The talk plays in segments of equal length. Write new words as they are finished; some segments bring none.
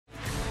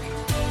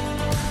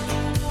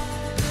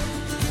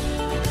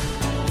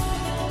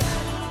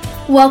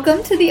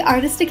Welcome to the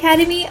Artist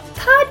Academy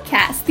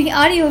podcast, the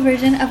audio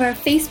version of our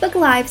Facebook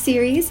Live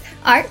series,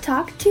 Art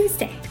Talk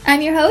Tuesday.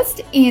 I'm your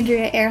host,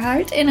 Andrea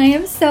Earhart, and I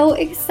am so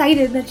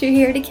excited that you're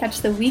here to catch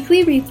the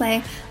weekly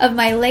replay of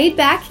my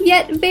laid-back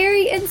yet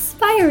very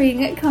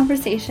inspiring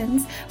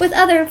conversations with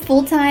other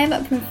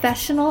full-time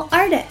professional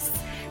artists.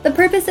 The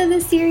purpose of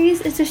this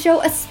series is to show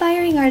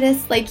aspiring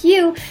artists like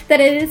you that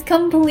it is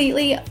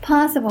completely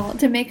possible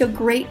to make a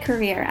great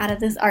career out of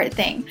this art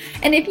thing.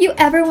 And if you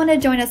ever want to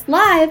join us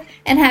live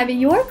and have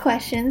your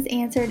questions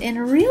answered in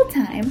real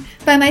time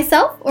by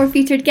myself or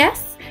featured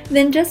guests,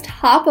 then just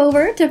hop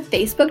over to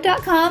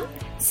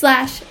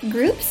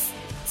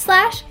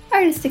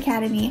facebook.com/groups/Artist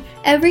Academy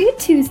every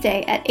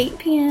Tuesday at 8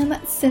 p.m.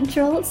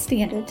 Central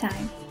Standard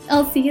Time.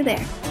 I'll see you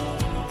there.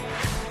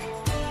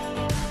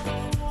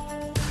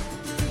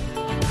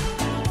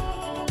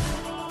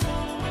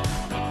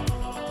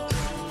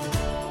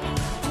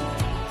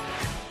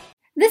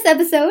 This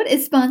episode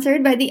is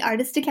sponsored by the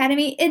Artist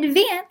Academy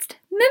Advanced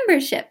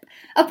Membership,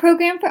 a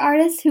program for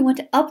artists who want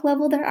to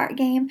up-level their art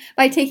game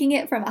by taking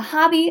it from a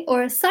hobby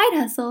or a side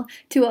hustle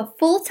to a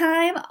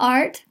full-time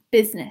art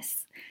business.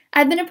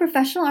 I've been a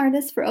professional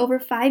artist for over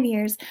 5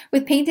 years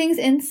with paintings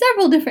in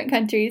several different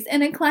countries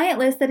and a client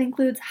list that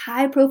includes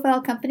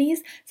high-profile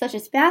companies such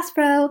as Bass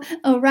Pro,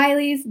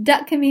 O'Reilly's,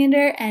 Duck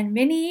Commander, and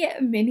many,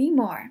 many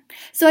more.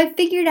 So I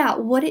figured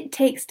out what it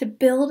takes to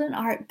build an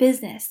art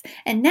business,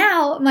 and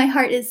now my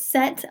heart is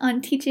set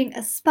on teaching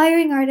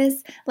aspiring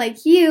artists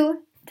like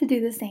you to do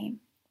the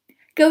same.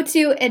 Go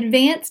to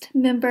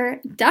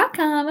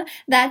advancedmember.com,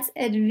 that's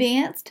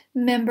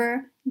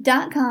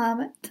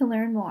advancedmember.com to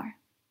learn more.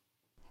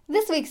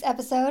 This week's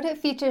episode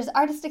features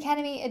Artist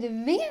Academy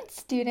Advanced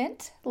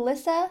student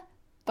Lyssa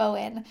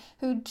Bowen,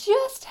 who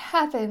just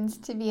happens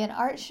to be an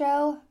art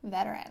show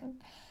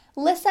veteran.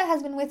 Lyssa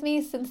has been with me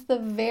since the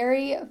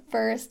very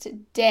first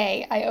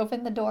day I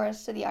opened the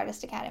doors to the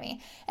Artist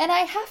Academy, and I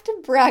have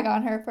to brag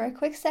on her for a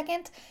quick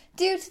second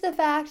due to the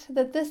fact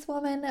that this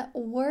woman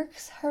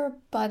works her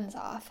buns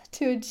off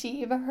to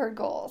achieve her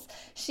goals.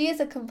 She is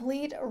a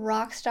complete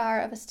rock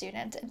star of a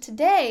student, and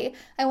today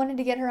I wanted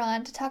to get her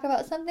on to talk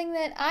about something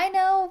that I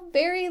know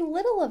very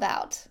little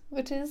about,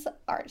 which is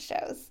art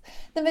shows.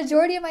 The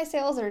majority of my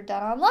sales are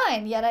done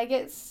online, yet I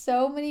get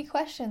so many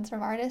questions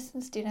from artists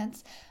and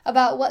students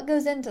about what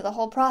goes into the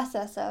whole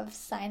process of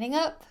signing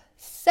up,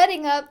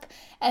 setting up,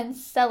 and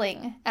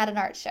selling at an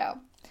art show.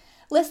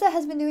 Lyssa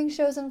has been doing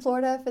shows in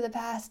Florida for the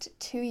past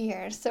 2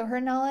 years, so her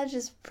knowledge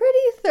is pretty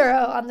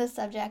thorough on this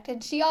subject,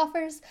 and she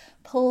offers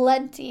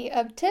plenty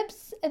of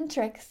tips and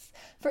tricks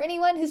for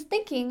anyone who's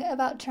thinking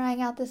about trying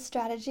out this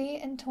strategy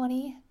in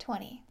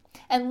 2020.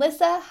 And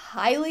Lyssa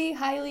highly,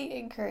 highly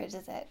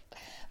encourages it.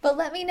 But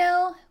let me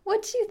know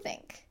what you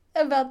think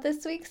about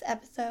this week's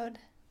episode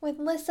with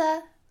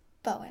Lyssa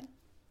Bowen.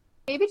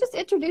 Maybe just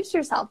introduce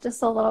yourself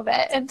just a little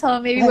bit and tell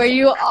them maybe where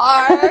you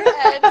are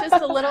and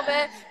just a little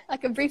bit,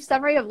 like a brief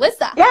summary of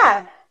Lyssa.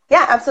 Yeah,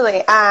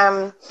 absolutely.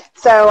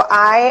 So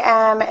I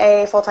am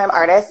a full-time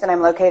artist, and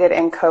I'm located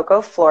in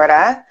Cocoa,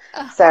 Florida.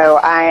 So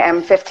I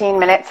am 15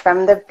 minutes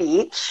from the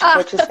beach,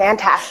 which is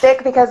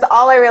fantastic because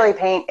all I really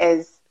paint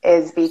is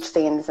beach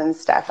scenes and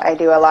stuff. I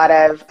do a lot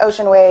of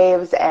ocean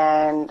waves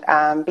and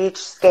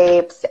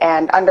beachscapes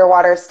and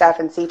underwater stuff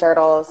and sea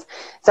turtles.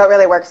 So it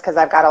really works because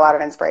I've got a lot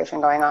of inspiration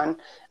going on.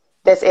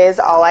 This is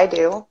all I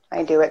do.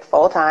 I do it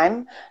full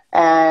time.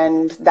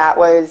 And that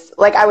was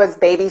like, I was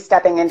baby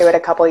stepping into it a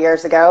couple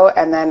years ago.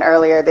 And then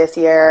earlier this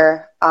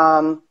year,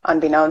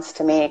 unbeknownst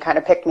to me, kind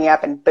of picked me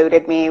up and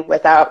booted me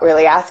without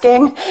really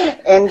asking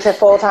into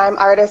full-time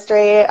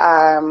artistry.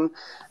 There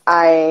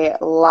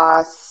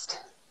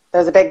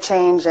was a big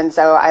change. And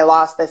so I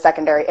lost the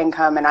secondary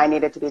income and I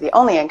needed to be the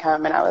only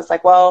income. And I was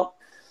like, well,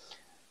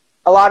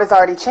 a lot has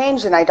already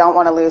changed and I don't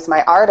want to lose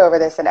my art over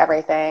this and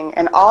everything.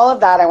 And all of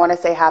that, I want to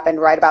say, happened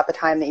right about the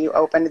time that you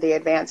opened the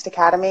Advanced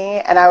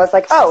Academy. And I was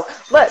like, oh,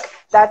 look,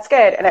 that's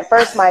good. And at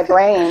first my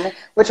brain,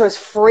 which was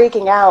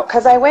freaking out,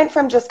 because I went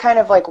from just kind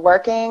of like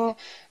working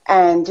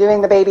and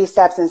doing the baby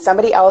steps and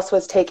somebody else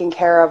was taking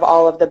care of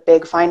all of the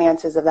big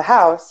finances of the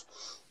house,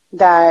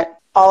 that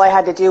all I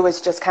had to do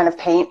was just kind of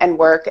paint and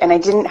work. And I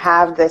didn't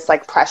have this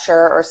like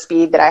pressure or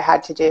speed that I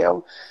had to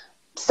do.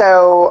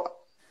 So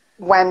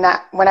when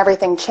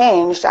everything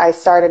changed, I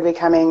started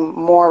becoming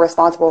more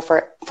responsible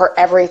for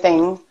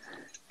everything,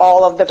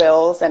 all of the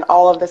bills and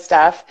all of the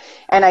stuff.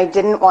 And I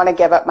didn't want to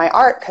give up my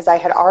art because I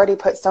had already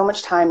put so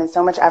much time and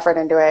so much effort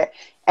into it.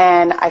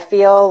 And I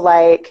feel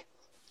like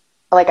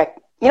when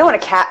a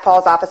cat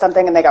falls off of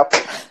something and they go,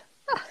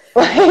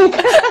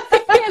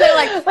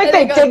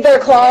 they dig their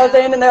claws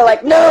in and they're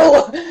like,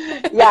 no.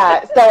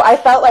 Yeah. So I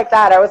felt like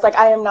that. I was like,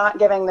 I am not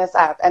giving this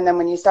up. And then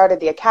when you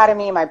started the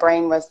academy, my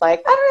brain was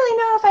like, I don't really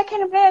know if I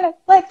can,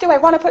 do I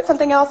want to put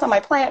something else on my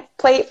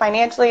plate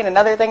financially and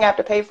another thing I have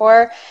to pay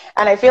for?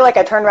 And I feel like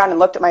I turned around and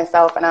looked at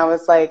myself and I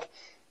was like,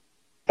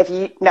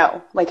 you're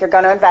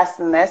going to invest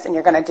in this and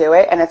you're going to do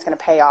it and it's going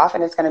to pay off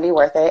and it's going to be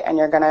worth it and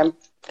you're going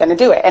to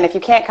do it. And if you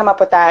can't come up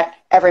with that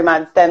every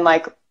month, then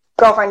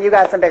girlfriend, you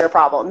got some bigger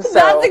problems. So.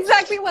 That's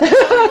exactly what I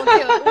tell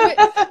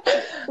people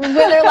too. When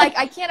they're like,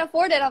 I can't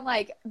afford it, I'm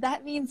like,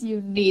 that means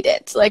you need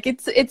it. Like,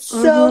 it's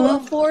so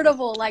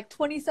affordable. Like,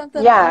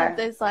 20-something a month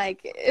is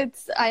like,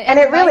 and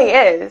it really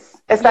is.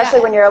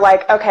 Especially when you're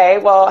like, okay,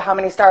 well, how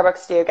many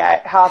Starbucks do you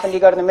get? How often do you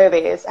go to the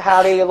movies?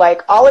 How do you,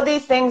 like, all of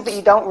these things that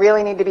you don't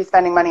really need to be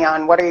spending money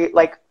on? What are you,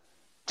 like,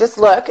 just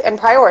look and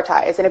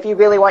prioritize. And if you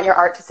really want your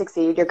art to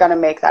succeed, you're going to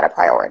make that a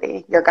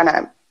priority. You're going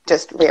to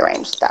just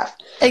rearrange stuff.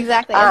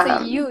 Exactly.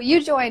 So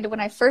you joined when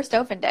I first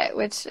opened it,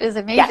 which is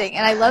amazing. Yes.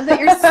 And I love that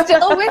you're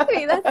still with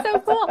me. That's so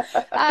cool.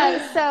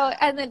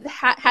 And then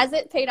has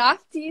it paid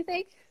off, do you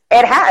think?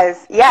 It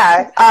has,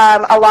 yeah.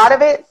 A lot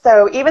of it.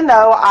 So even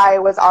though I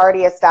was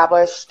already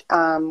established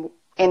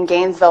in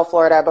Gainesville,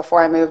 Florida,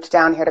 before I moved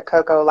down here to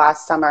Cocoa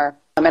last summer,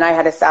 and I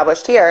had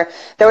established here,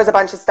 there was a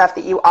bunch of stuff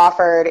that you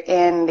offered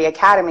in the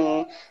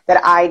academy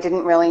that I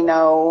didn't really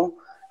know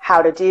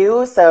how to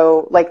do.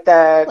 So like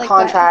the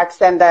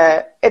contracts and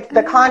the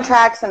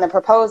contracts and the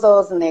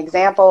proposals and the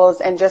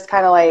examples, and just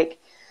kind of like,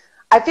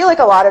 I feel like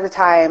a lot of the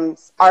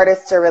times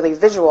artists are really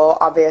visual,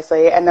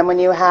 obviously. And then when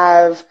you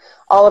have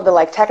all of the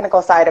like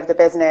technical side of the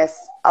business,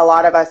 a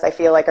lot of us, I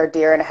feel like, are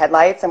deer in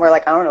headlights, and we're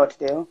like, I don't know what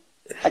to do.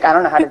 Like, I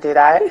don't know how to do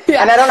that.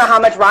 And I don't know how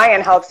much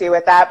Ryan helps you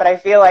with that, but I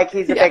feel like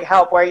he's a big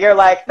help, where you're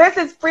like, this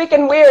is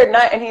freaking weird.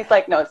 And he's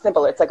like, no, it's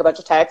simple. It's like a bunch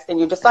of text and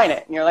you just sign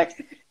it. And you're like,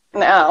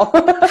 no.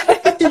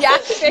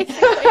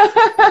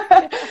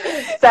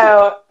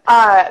 So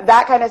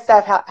that kind of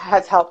stuff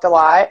has helped a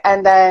lot.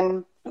 And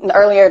then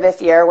earlier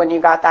this year, when you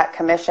got that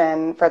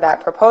commission for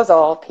that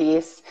proposal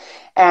piece,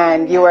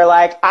 and you were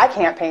like, I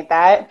can't paint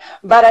that,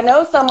 but I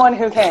know someone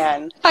who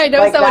can. I know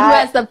like someone who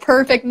has the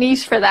perfect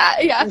niche for that.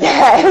 Yeah.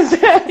 Yes.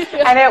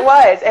 And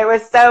it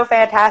was so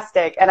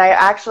fantastic. And I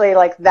actually,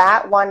 like,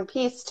 that one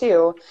piece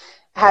too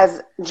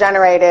has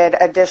generated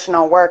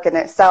additional work in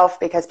itself,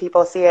 because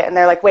people see it and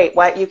they're like, wait,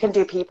 what? You can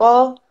do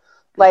people?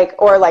 Like,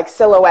 or like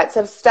silhouettes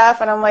of stuff.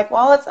 And I'm like,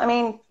 well,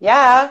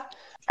 yeah,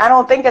 I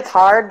don't think it's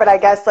hard, but I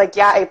guess, like,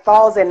 yeah, it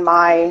falls in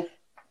my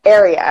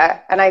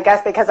area. And I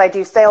guess because I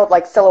do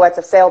like silhouettes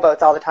of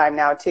sailboats all the time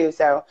now too.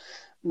 So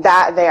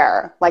that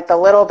there, like the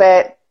little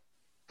bit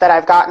that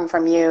I've gotten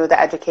from you, the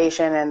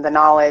education and the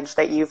knowledge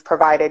that you've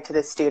provided to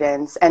the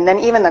students, and then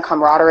even the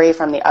camaraderie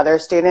from the other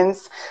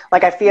students.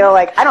 Like, I feel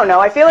like, I don't know,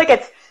 I feel like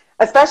it's,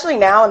 especially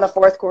now in the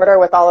fourth quarter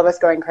with all of us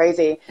going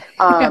crazy,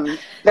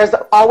 there's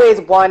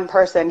always one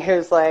person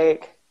who's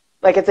like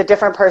it's a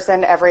different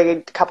person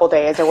every couple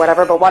days or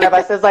whatever, but one of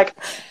us is like,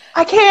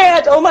 I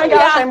can't, oh my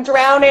gosh, I'm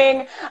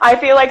drowning, I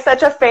feel like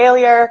such a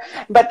failure.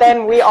 But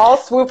then we all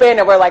swoop in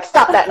and we're like,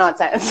 stop that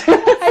nonsense.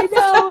 I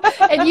know.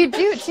 And you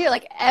do too,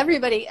 like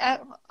everybody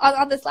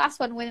on this last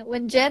one,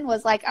 when Jen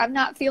was like, I'm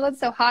not feeling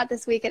so hot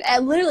this week,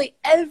 and literally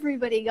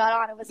everybody got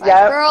on. It was like,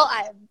 girl,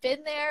 I've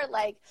been there,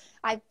 like,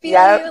 I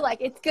feel you, like,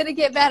 it's going to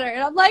get better.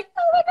 And I'm like,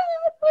 oh my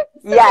God.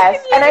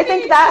 Yes, and I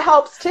think that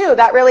helps too.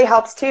 That really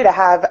helps too, to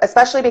have,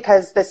 especially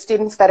because the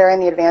students that are in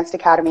the Advanced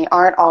Academy we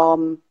aren't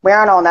all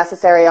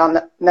necessarily on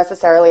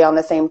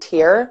the same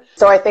tier.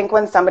 So I think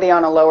when somebody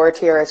on a lower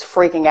tier is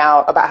freaking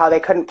out about how they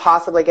couldn't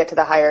possibly get to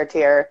the higher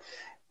tier,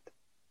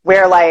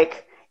 we're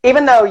like,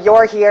 even though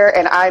you're here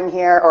and I'm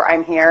here, or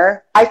I'm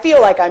here, I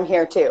feel like I'm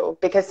here too.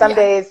 Because some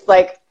days,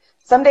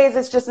 some days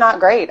it's just not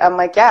great. I'm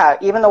like, yeah,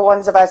 even the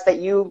ones of us that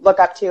you look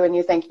up to and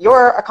you think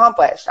you're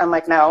accomplished, I'm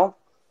like, no.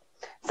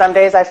 Some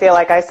days I feel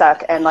like I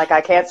suck and like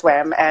I can't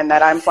swim and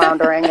that I'm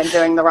floundering and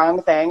doing the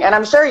wrong thing. And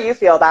I'm sure you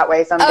feel that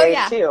way some days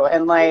too.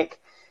 And like,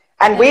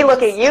 and we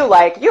look at you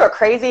like you are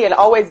crazy and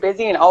always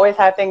busy and always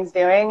have things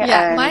doing.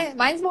 Yeah,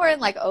 mine's more in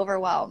like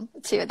overwhelm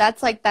too.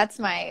 That's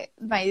my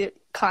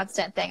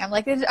constant thing. I'm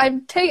like,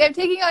 I'm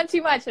taking on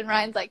too much, and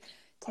Ryan's like,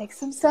 take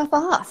some stuff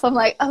off. I'm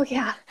like, oh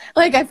yeah,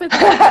 like I put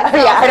that.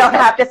 Yeah, I don't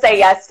have to say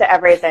yes to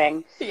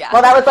everything. Yeah.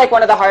 Well, that was like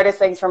one of the hardest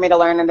things for me to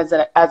learn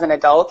as an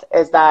adult,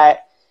 is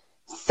that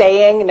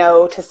saying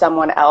no to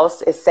someone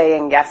else is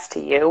saying yes to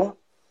you.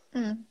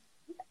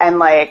 And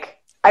like,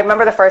 I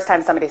remember the first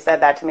time somebody said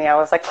that to me, I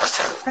was like,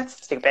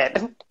 that's stupid.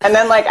 And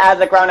then like,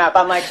 as a grown up,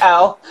 I'm like,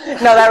 oh, no,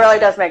 that really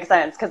does make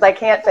sense. Because I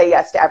can't say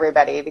yes to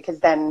everybody, because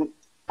then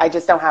I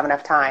just don't have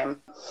enough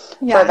time.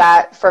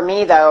 For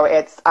me though,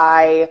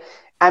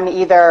 I'm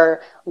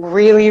either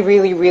really,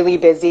 really, really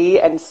busy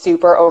and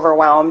super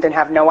overwhelmed and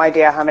have no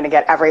idea how I'm going to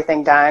get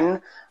everything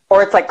done,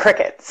 or it's like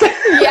crickets.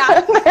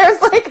 Yeah.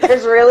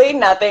 there's really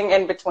nothing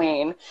in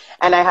between.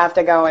 And I have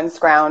to go and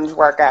scrounge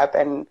work up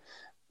and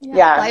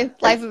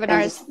life of an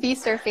artist,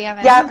 feast or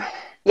famine. Yeah.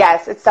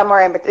 Yes, it's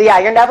somewhere in between. Yeah,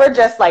 you're never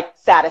just like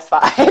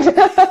satisfied.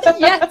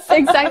 Yes,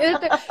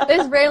 exactly.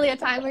 There's rarely a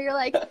time where you're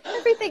like,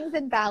 everything's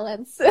in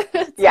balance.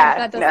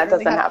 Yeah, it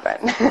doesn't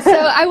happen. So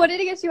I wanted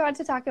to get you on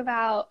to talk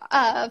about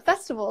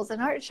festivals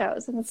and art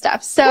shows and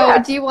stuff.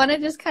 So do you want to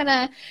just kind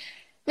of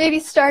maybe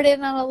start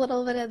in on a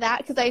little bit of that?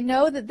 Because I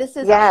know that this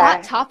is a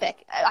hot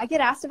topic. I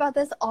get asked about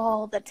this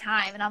all the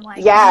time, and I'm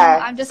like,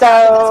 I'm just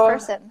not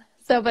this person.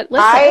 So, but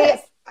listen.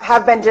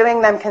 Have been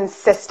doing them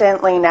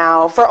consistently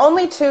now for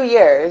only 2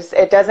 years.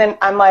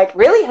 I'm like,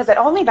 really? Has it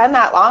only been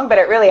that long? But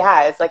it really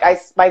has. Like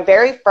my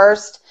very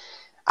first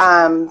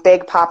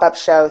big pop-up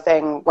show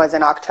thing was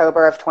in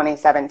October of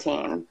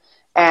 2017.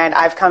 And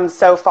I've come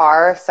so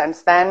far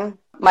since then.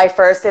 My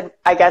first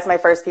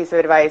piece of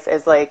advice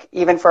is like,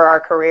 even for our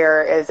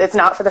career, is it's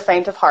not for the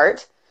faint of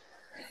heart.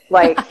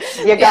 Like,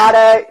 you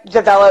gotta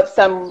develop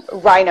some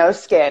rhino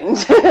skin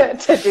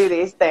to do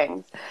these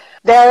things.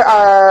 There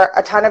are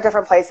a ton of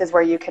different places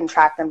where you can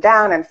track them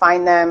down and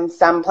find them.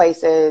 Some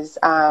places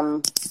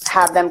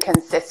have them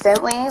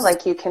consistently.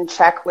 Like, you can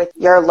check with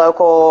your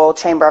local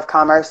chamber of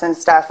commerce and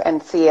stuff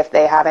and see if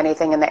they have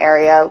anything in the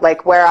area.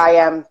 Like where I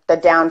am, the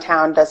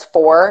downtown does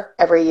 4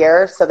 every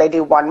year, so they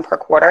do 1 per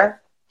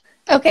quarter.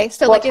 Okay,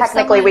 so well, like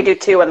technically we do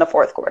 2 in the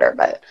 4th quarter,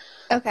 but...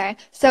 Okay.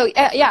 So,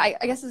 yeah,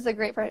 I guess it's a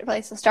great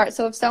place to start.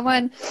 So if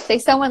someone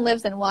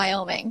lives in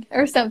Wyoming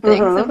or something,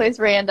 someplace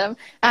random,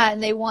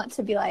 and they want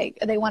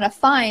to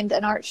find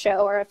an art show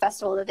or a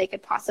festival that they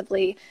could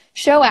possibly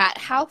show at,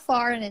 how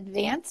far in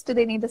advance do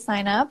they need to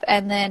sign up?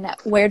 And then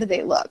where do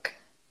they look?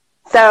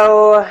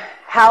 So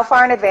how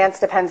far in advance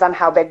depends on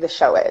how big the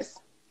show is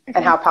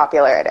and how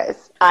popular it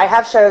is. I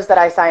have shows that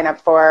I sign up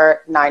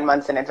for 9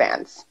 months in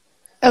advance.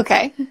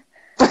 Okay.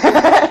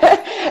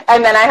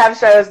 And then I have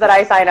shows that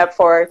I sign up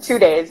for 2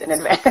 days in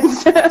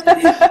advance.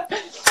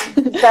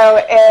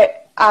 So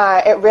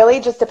it really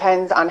just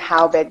depends on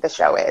how big the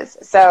show is.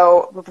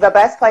 So the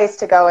best place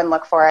to go and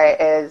look for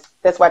it is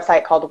this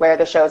website called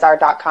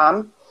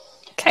wheretheshowsare.com.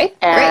 Okay.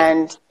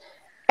 And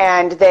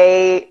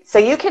so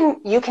you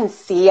can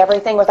see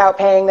everything without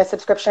paying the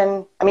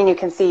subscription. I mean, you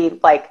can see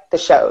like the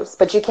shows,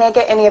 but you can't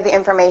get any of the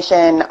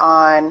information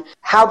on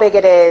how big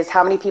it is,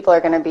 how many people are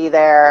going to be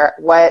there,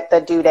 what the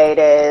due date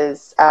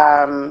is,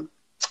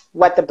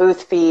 what the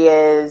booth fee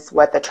is,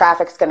 what the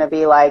traffic's going to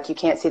be like. You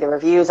can't see the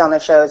reviews on the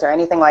shows or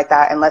anything like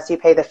that unless you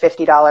pay the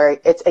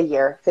 $50. It's a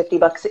year,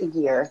 $50 a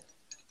year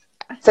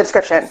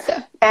subscription.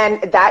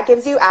 And that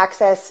gives you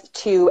access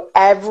to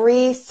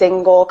every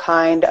single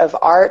kind of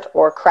art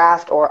or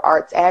craft or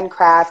arts and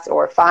crafts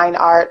or fine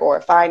art or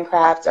fine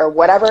crafts or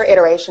whatever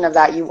iteration of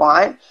that you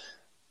want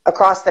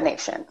across the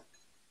nation,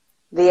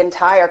 the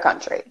entire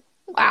country.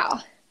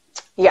 Wow.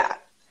 Yeah.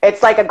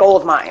 It's like a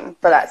gold mine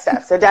for that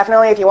stuff. So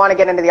definitely if you want to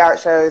get into the art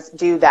shows,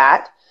 do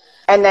that.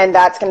 And then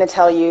that's going to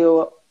tell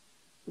you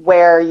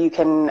where you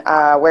can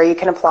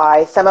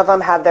apply. Some of them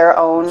have their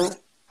own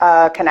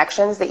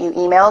connections that you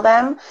email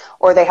them,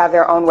 or they have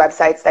their own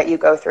websites that you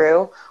go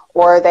through,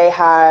 or they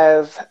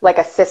have like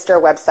a sister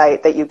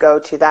website that you go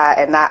to that,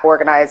 and that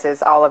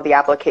organizes all of the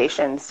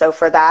applications. So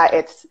for that,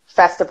 it's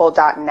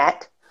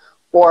festival.net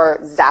or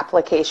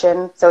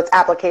Zapplication. So it's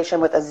application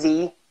with a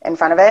Z in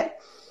front of it.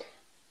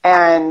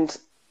 And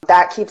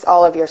that keeps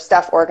all of your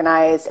stuff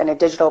organized in a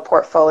digital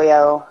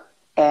portfolio.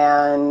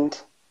 And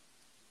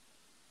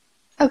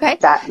okay.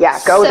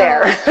 Go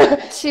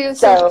there.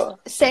 So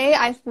say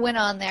I went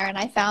on there and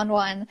I found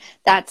one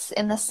that's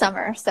in the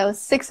summer, so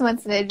 6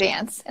 months in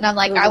advance, and I'm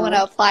like, I want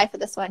to apply for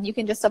this one. You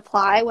can just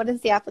apply. What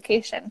is the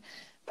application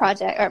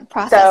process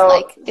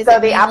like? So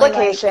the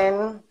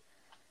application,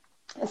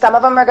 some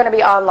of them are going to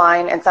be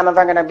online, and some of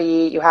them are going to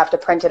be, you have to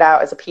print it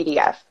out as a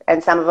PDF,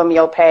 and some of them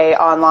you'll pay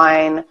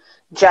online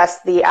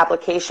just the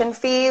application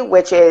fee,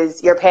 which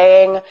is you're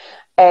paying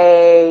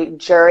a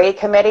jury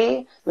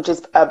committee, which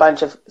is a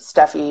bunch of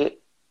stuffy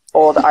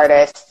old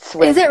artists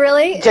with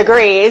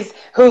degrees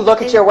who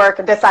look at your work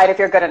and decide if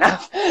you're good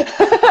enough.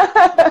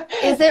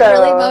 Is it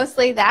really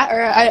mostly that,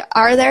 or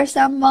are there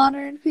some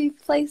modern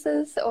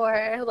places,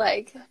 or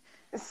like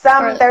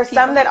some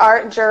that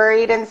aren't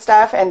juried and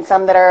stuff, and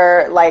some that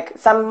are like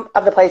some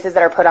of the places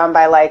that are put on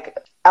by like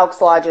Elks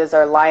Lodges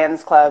or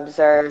Lions Clubs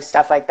or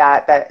stuff like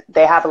that, that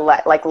they have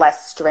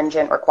less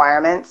stringent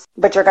requirements.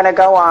 But you're going to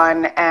go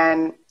on,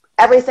 and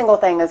every single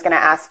thing is going to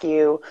ask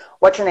you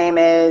what your name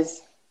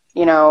is,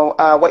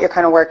 what your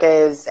kind of work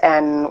is,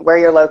 and where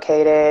you're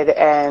located,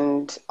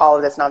 and all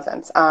of this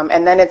nonsense.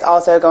 And then it's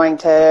also going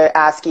to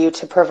ask you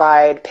to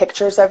provide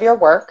pictures of your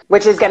work,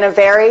 which is going to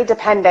vary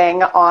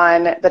depending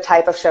on the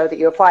type of show that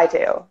you apply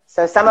to.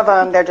 So some of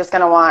them, they're just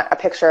going to want a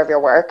picture of your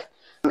work,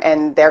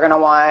 and they're going to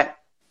want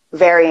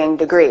varying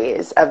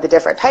degrees of the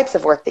different types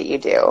of work that you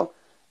do.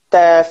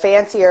 The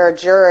fancier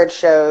juror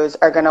shows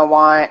are going to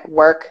want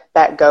work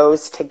that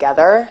goes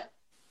together.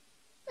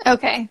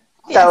 Okay.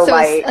 Yeah, so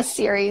like a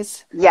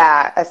series.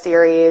 Yeah, a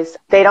series.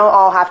 They don't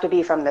all have to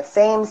be from the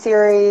same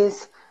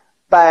series,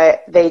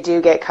 but they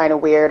do get kind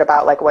of weird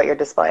about like what you're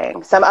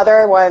displaying. Some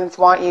other ones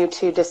want you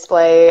to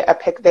display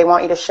they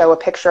want you to show a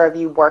picture of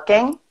you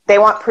working. They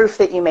want proof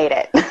that you made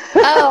it.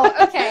 Oh,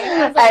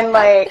 okay. And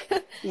like,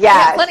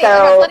 yeah. I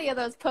have plenty of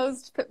those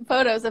posed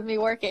photos of me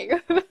working.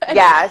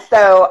 Yeah.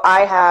 So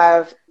I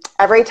have,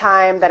 every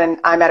time that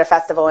I'm at a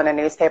festival and a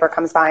newspaper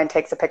comes by and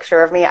takes a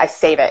picture of me, I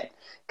save it.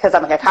 Because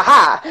I'm like,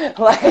 haha,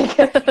 like,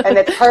 and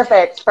it's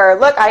perfect for,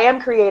 look, I am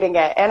creating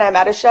it, and I'm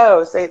at a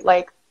show, so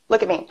like,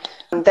 look at me.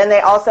 Then they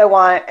also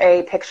want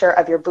a picture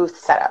of your booth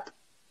setup.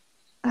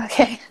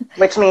 Okay.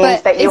 Which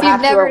means that you have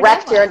to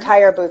erect your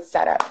entire booth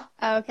setup.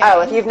 Okay.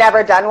 Oh, if you've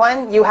never done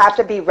one, you have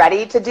to be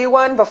ready to do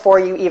one before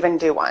you even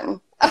do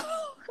one.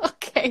 Oh,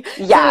 okay.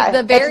 Okay. Yeah.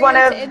 So the barrier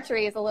to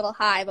entry is a little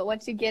high, but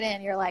once you get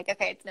in, you're like,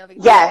 okay, it's no big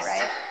deal, yes.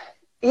 right?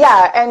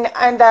 Yeah,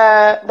 and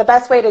the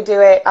best way to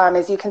do it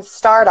is you can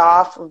start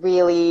off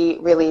really,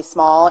 really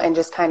small and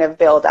just kind of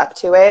build up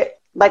to it.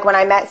 Like when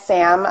I met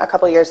Sam a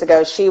couple years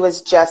ago, she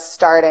was just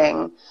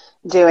starting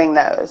doing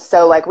those.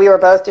 So like we were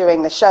both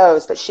doing the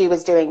shows, but she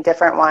was doing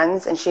different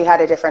ones and she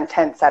had a different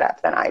tent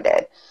setup than I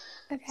did.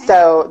 Okay.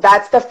 So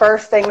that's the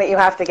first thing that you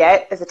have to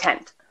get is a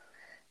tent.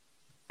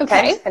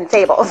 Okay. Tent and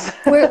tables.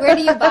 Where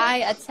do you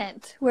buy a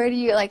tent? Where do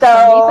you, like,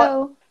 Home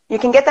Depot? You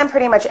can get them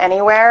pretty much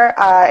anywhere.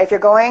 If you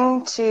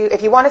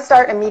want to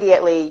start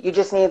immediately, you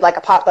just need like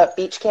a pop-up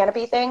beach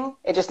canopy thing.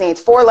 It just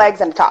needs 4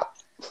 legs and a top.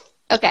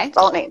 Okay. That's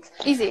all it needs.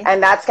 Easy.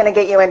 And that's going to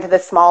get you into the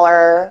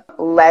smaller,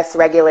 less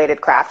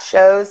regulated craft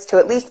shows to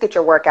at least get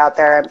your work out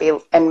there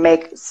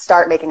and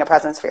start making a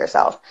presence for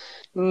yourself.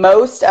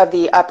 Most of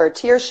the upper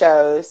tier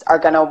shows are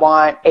going to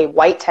want a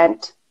white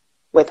tent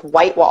with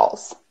white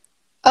walls.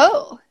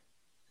 Oh.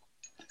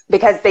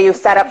 Because you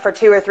set up for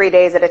 2 or 3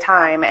 days at a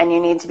time and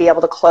you need to be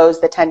able to close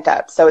the tent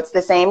up. So it's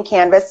the same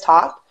canvas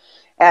top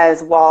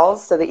as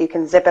walls so that you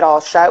can zip it all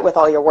shut with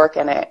all your work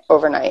in it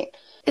overnight.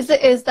 Is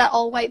that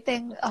all white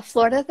thing a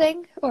Florida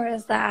thing, or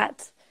is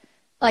that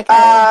like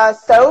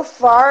so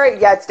far,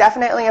 yeah, it's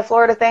definitely a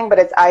Florida thing, but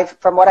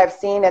from what I've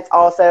seen, it's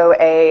also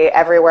a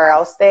everywhere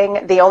else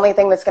thing. The only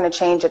thing that's going to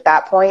change at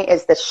that point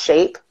is the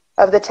shape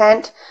of the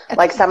tent. Okay.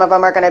 Like some of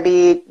them are going to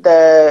be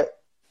the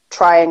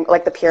triangle,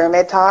 like the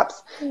pyramid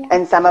tops, yeah.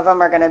 And some of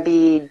them are going to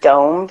be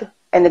domed,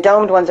 and the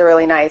domed ones are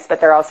really nice,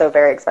 but they're also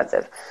very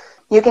expensive.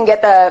 You can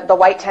get the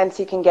white tents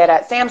you can get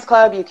at Sam's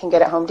Club, you can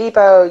get at Home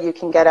Depot, you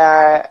can get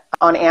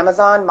on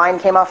Amazon. Mine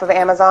came off of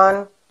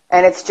Amazon,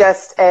 and it's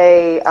just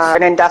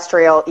an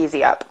industrial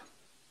easy up.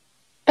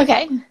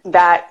 Okay.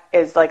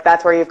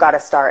 That's where you've got to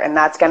start, and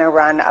that's going to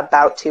run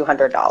about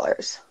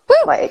 $200. Woo!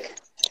 Like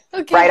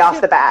right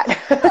off the bat.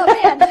 Oh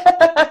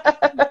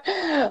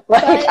man.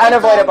 Like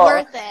unavoidable.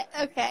 Worth it.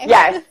 Okay.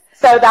 Yes.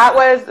 So that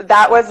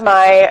was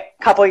my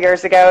couple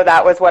years ago.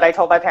 That was what I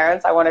told my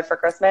parents I wanted for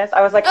Christmas.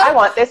 I was like, I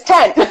want this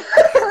tent.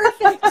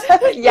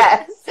 Perfect.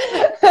 Yes.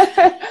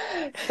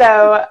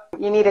 So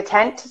you need a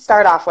tent to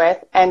start off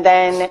with. And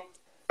then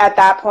at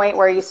that point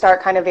where you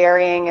start kind of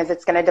varying is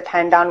it's going to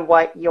depend on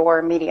what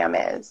your medium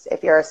is.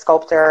 If you're a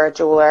sculptor, a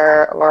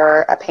jeweler,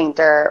 or a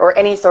painter, or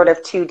any sort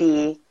of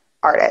 2D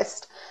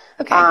artist.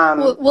 Okay.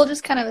 We'll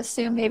just kind of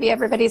assume maybe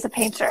everybody's a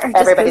painter.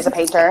 Everybody's a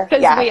painter.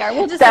 Yeah. We are.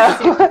 We'll just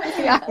assume.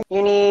 Yeah.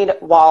 You need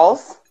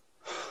walls.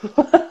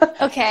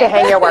 Okay. To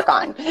hang your work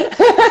on.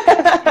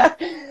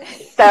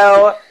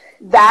 So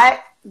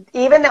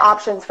even the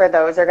options for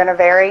those are going to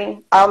vary.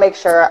 I'll make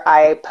sure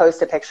I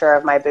post a picture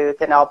of my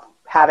booth and I'll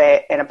have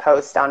it in a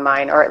post on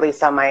mine, or at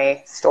least on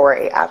my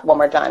story when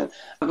we're done.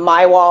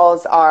 My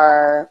walls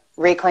are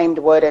reclaimed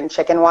wood and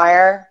chicken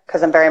wire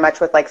because I'm very much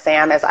with like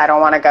Sam is I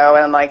don't want to go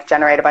and like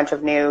generate a bunch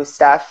of new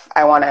stuff.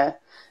 I want to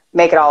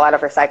make it all out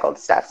of recycled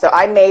stuff. So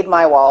I made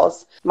my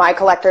walls. My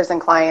collectors and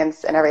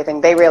clients and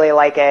everything, they really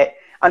like it.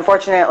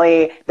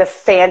 Unfortunately, the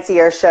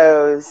fancier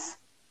shows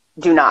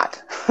do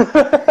not.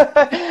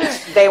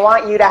 They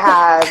want you to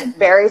have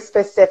very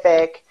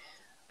specific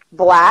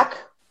black,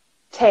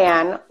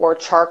 tan, or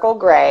charcoal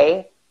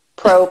gray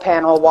pro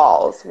panel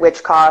walls,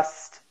 which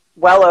cost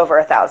well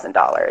over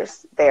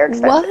 $1,000. They're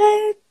expensive.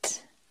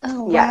 What?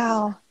 Oh, yes.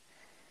 Wow.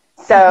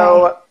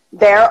 So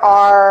the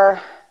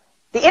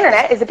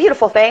internet is a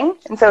beautiful thing,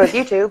 and so is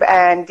YouTube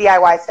and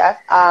DIY stuff.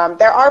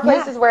 There are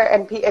places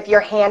if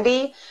you're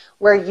handy,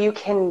 where you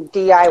can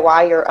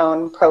DIY your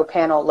own pro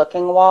panel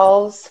looking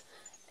walls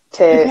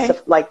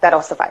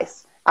that'll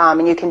suffice.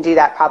 And you can do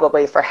that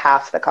probably for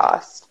half the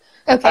cost.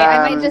 Okay,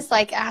 I might just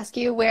ask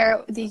you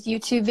where these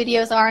YouTube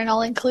videos are, and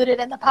I'll include it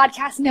in the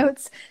podcast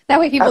notes. That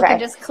way people can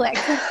just click.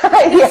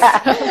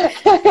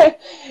 Yeah.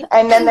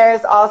 And then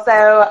there's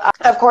also,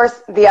 of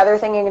course, the other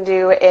thing you can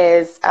do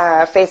is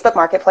Facebook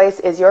Marketplace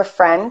is your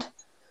friend.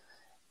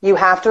 You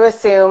have to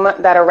assume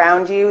that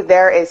around you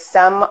there is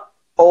some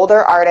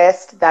older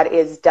artist that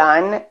is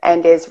done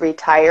and is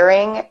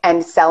retiring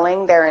and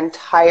selling their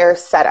entire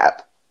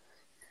setup.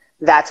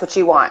 That's what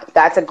you want.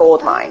 That's a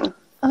gold mine.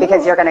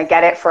 Because you're going to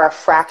get it for a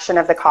fraction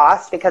of the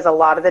cost, because a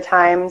lot of the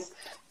times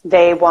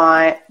they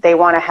want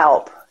to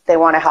help. They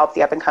want to help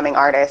the up-and-coming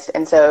artist.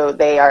 And so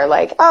they are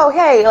like, oh,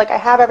 hey, I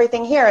have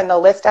everything here, and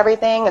they'll list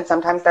everything. And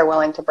sometimes they're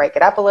willing to break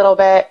it up a little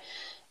bit.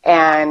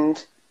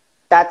 And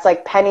that's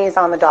like pennies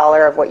on the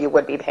dollar of what you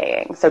would be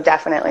paying. So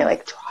definitely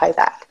try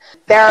that.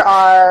 There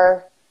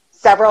are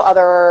several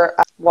other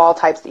wall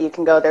types that you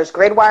can go. There's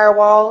grid wire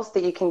walls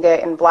that you can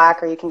get in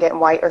black, or you can get in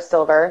white or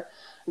silver.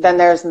 Then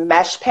there's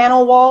mesh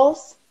panel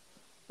walls,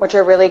 which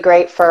are really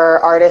great for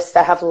artists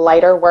that have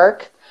lighter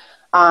work.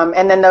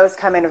 And then those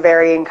come in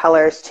varying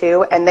colors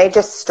too. And they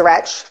just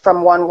stretch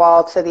from one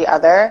wall to the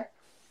other.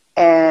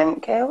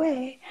 And get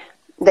away.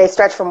 They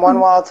stretch from one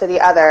wall to the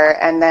other.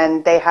 And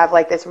then they have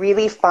this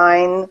really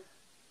fine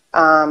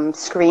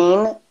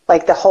screen.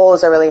 The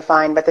holes are really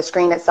fine, but the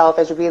screen itself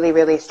is really,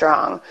 really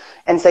strong.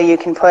 And so you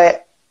can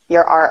put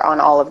your art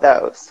on all of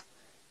those.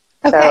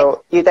 Okay.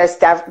 So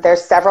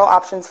there's several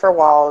options for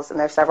walls and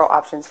there's several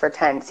options for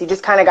tents. You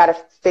just kind of got to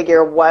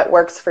figure what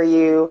works for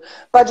you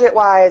budget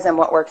wise and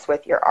what works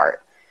with your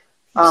art.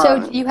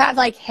 So do you have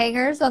like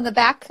hangers on the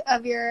back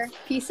of your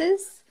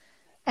pieces?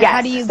 And yes.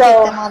 how do you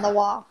get them on the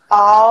wall?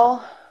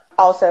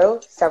 Also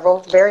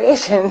several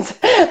variations.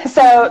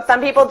 So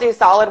some people do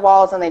solid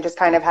walls and they just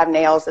kind of have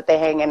nails that they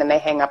hang in and they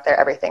hang up their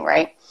everything,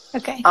 right?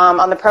 Okay.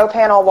 On the Pro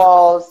Panel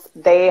walls,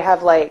 they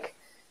have like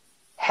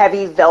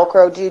heavy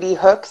Velcro duty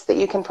hooks that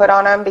you can put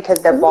on them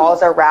because their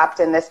walls are wrapped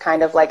in this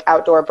kind of like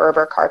outdoor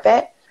Berber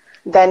carpet.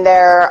 Then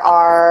there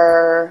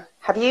are,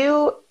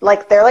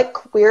 they're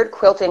like weird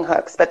quilting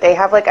hooks, but they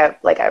have like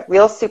a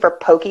real super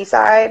pokey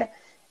side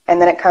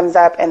and then it comes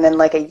up and then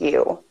like a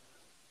U.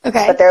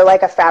 Okay. But they're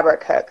like a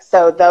fabric hook.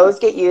 So those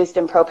get used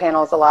in Pro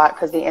Panels a lot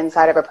because the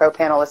inside of a Pro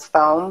Panel is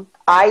foam.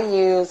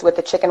 With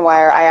the chicken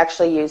wire, I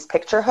actually use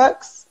picture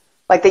hooks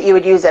like that you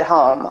would use at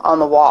home on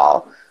the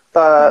wall.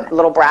 The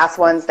little brass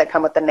ones that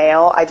come with the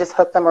nail, I just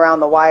hook them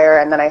around the wire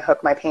and then I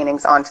hook my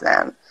paintings onto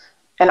them.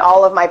 And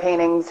all of my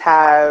paintings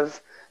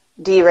have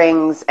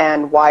D-rings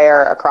and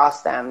wire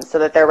across them so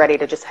that they're ready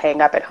to just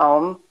hang up at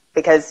home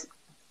because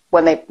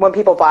when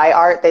people buy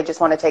art, they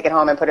just want to take it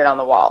home and put it on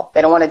the wall.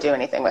 They don't want to do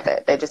anything with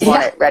it. They just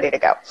want it ready to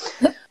go.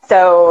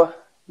 So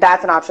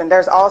that's an option.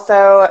 There's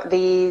also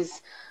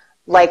these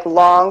like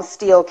long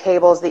steel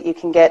cables that you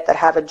can get that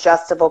have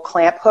adjustable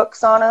clamp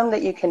hooks on them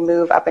that you can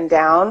move up and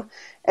down.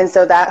 And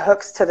so that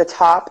hooks to the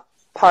top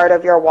part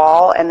of your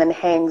wall and then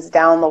hangs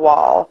down the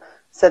wall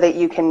so that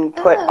you can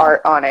put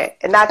art on it.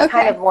 And that's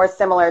kind of more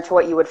similar to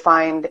what you would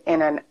find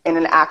in an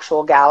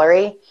actual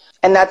gallery.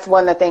 And that's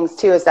one of the things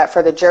too, is that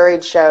for the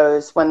juried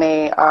shows, when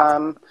they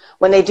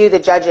do the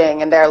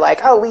judging and they're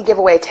like, oh, we give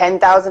away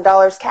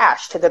 $10,000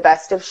 cash to the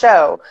best of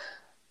show,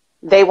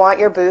 they want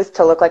your booth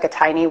to look like a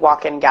tiny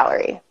walk-in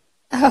gallery.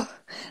 Oh.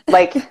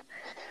 Like,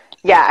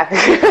 yeah.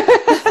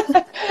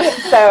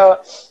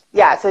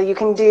 So you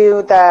can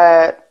do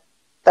the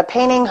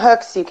painting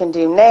hooks, you can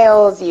do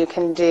nails, you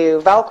can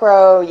do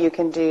Velcro, you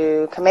can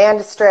do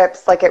command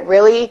strips. Like it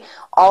really,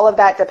 all of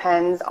that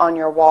depends on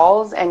your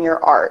walls and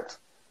your art.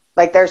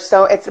 Like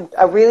it's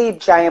a really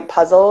giant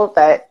puzzle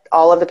that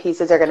all of the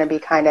pieces are going to be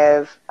kind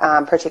of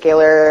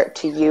particular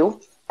to you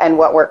and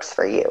what works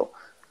for you.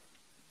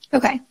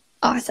 Okay.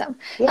 Awesome.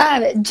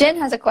 Yeah. Jen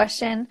has a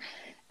question.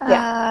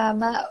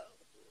 Yeah.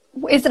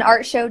 Is an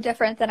art show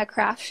different than a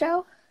craft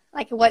show?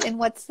 Like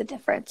what's the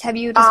difference? Have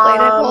you displayed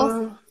it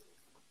both?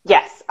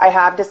 Yes, I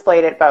have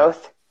displayed it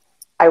both.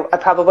 I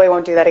probably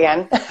won't do that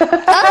again.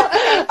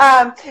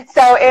 Oh, okay.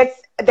 So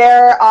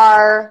there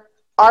are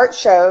art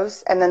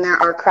shows and then there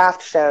are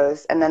craft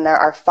shows and then there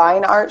are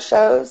fine art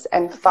shows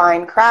and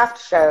fine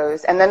craft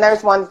shows and then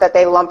there's ones that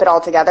they lump it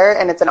all together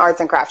and it's an arts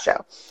and craft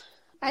show.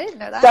 I didn't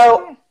know that.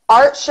 So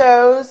art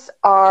shows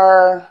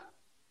are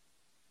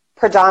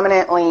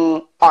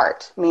predominantly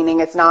art, meaning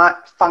it's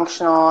not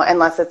functional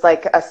unless it's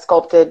like a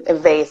sculpted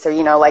vase or,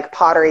 like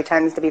pottery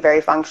tends to be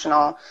very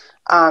functional,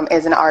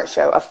 is an art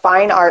show. A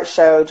fine art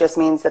show just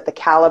means that the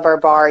caliber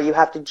bar you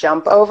have to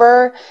jump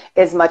over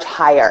is much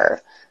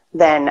higher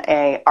than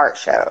a art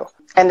show.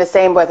 And the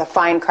same with a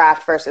fine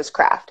craft versus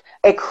craft.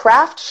 A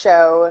craft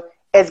show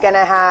is going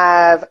to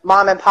have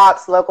mom and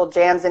pop's local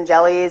jams and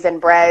jellies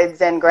and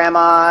breads and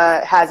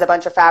grandma has a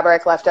bunch of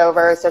fabric left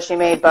over so she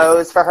made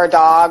bows for her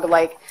dog.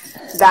 Like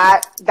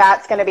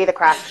that's going to be the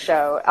craft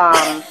show.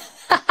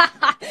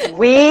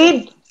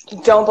 We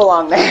don't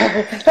belong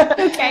there.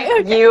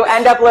 Okay. You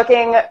end up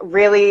looking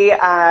really,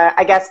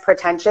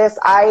 pretentious.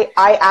 I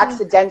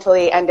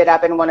accidentally ended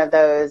up in one of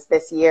those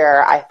this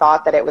year. I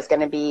thought that it was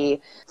going to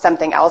be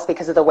something else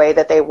because of the way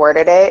that they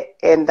worded it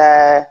in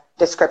the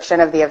description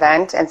of the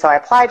event. And so I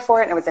applied for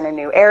it and it was in a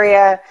new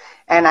area.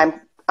 And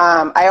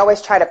I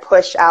always try to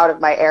push out of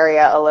my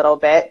area a little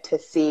bit to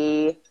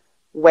see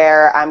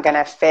where I'm going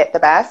to fit the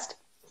best.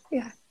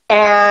 Yeah.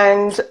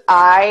 And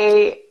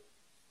I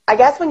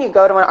guess when you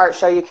go to an art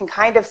show, you can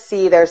kind of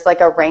see there's like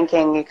a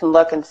ranking. You can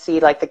look and see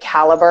like the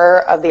caliber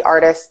of the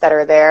artists that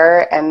are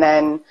there. And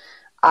then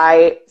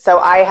I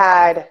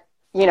had,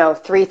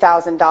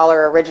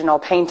 $3,000 original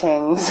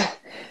paintings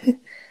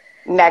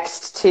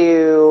next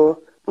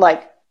to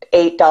like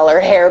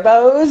 $8 hair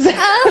bows.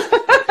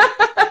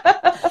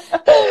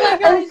 Oh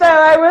and so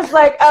I was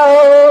like,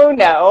 oh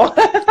no.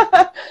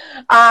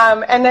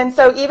 And then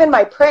so even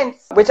my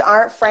prints, which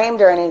aren't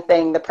framed or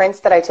anything, the prints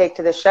that I take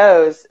to the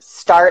shows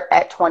start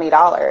at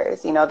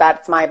 $20.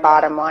 That's my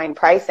bottom line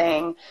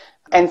pricing.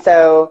 And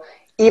so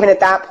even at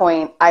that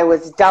point, I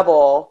was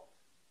double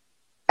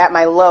at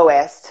my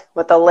lowest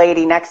what the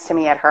lady next to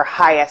me at her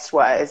highest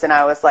was. And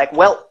I was like,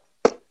 well,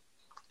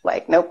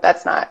 nope,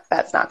 that's not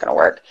going to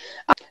work.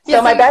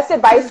 So my best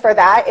advice for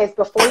that is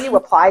before you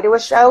apply to a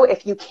show,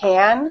 if you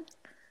can,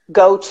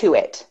 go to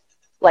it.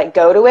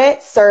 Go to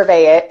it,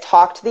 survey it,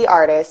 talk to the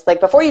artist.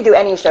 Before you do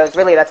any shows,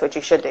 really that's what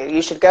you should do.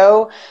 You should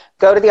go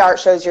to the art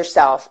shows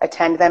yourself,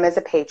 attend them as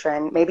a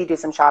patron, maybe do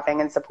some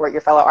shopping and support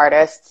your fellow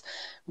artists.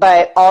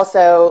 But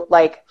also,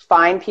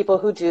 find people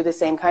who do the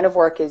same kind of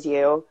work as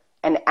you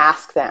and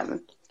ask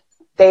them.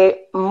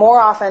 they,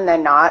 more often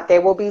than not, they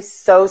will be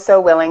so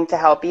willing to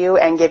help you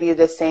and give you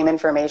the same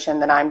information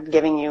that I'm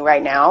giving you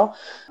right now,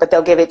 but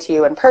they'll give it to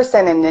you in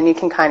person, and then you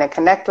can kind of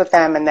connect with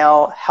them, and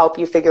they'll help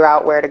you figure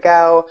out where to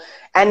go.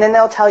 And then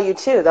they'll tell you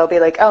too, they'll be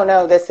like, oh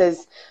no, this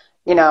is,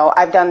 you know,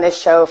 I've done this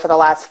show for the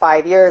last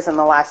 5 years, and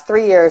the last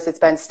 3 years it's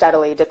been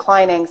steadily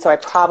declining, so I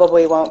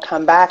probably won't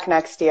come back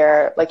next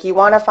year. Like, you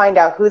want to find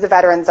out who the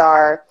veterans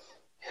are,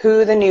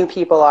 who the new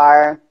people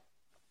are,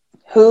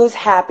 who's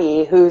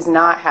happy, who's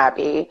not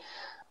happy.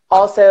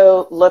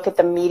 Also, look at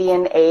the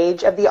median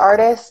age of the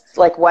artists.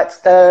 Like, what's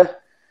the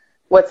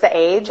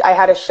age? I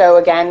had a show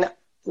again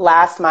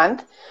last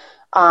month.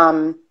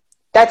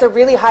 That's a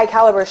really high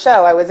caliber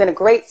show. I was in a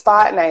great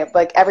spot,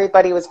 and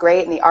everybody was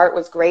great, and the art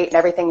was great, and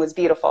everything was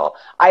beautiful.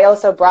 I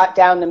also brought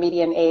down the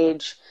median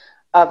age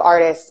of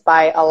artists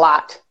by a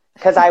lot,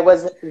 because I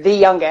was the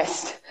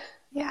youngest.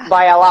 Yeah.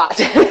 By a lot.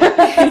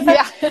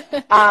 Yeah.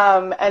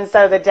 And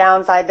so the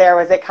downside there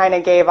was it kind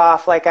of gave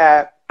off like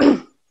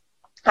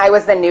I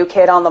was the new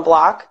kid on the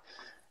block.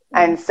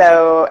 And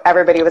so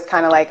everybody was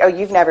kind of like, oh,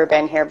 you've never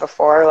been here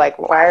before. Like,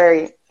 why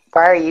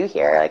are you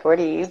here? Like, what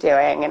are you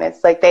doing? And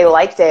it's like, they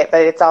liked it,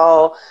 but it's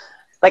all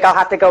like, I'll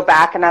have to go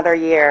back another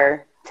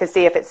year to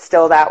see if it's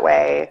still that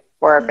way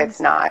or if it's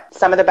not.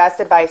 Some of the best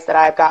advice that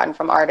I've gotten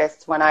from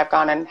artists when I've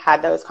gone and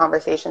had those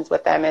conversations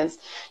with them is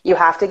you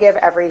have to give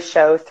every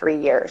show 3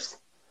 years.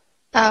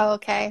 Oh,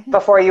 okay.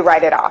 Before you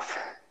write it off.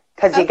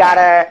 Because you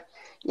gotta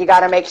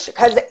make sure,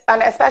 because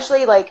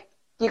especially like,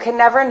 you can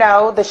never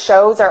know. The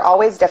shows are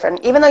always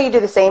different. Even though you do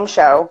the same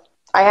show,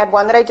 I had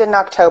one that I did in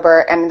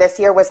October, and this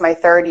year was my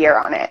 3rd year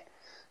on it.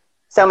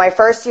 So my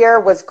first year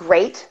was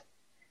great.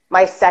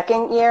 My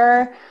second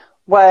year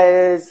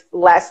was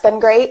less than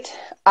great.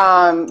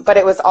 But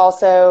it was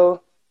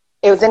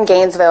in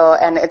Gainesville,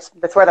 and it's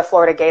where the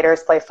Florida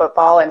Gators play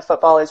football, and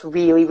football is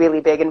really, really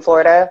big in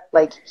Florida,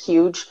 like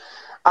huge.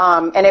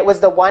 And it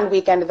was the one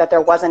weekend that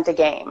there wasn't a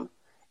game.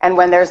 And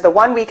when there's the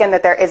one weekend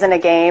that there isn't a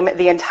game,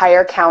 the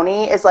entire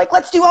county is like,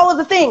 let's do all of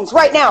the things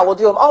right now. We'll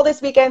do them all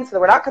this weekend so that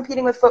we're not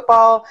competing with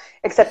football,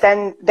 except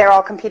then they're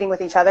all competing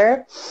with each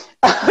other.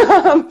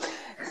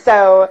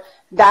 So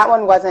that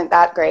one wasn't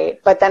that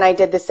great. But then I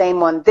did the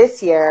same one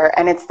this year,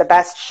 and it's the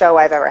best show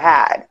I've ever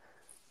had.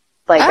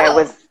 Like, I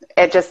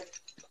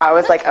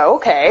was like, oh,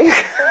 okay.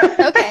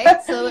 Okay,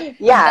 so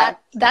yeah,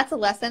 that's a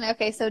lesson.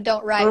 Okay, so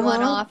don't write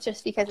one off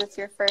just because it's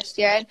your first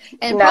year.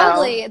 And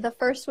probably the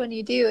first one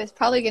you do is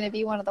probably going to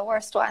be one of the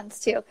worst ones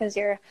too, because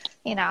you're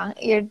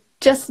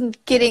just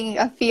getting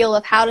a feel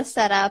of how to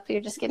set up.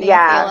 You're just getting a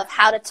feel of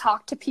how to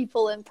talk to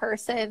people in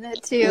person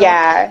too.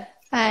 Yeah.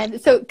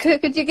 And so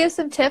could you give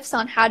some tips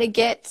on how to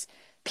get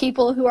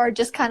people who are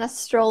just kind of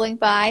strolling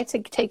by to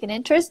take an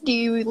interest? Do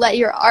you let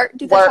your art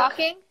do the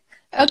talking?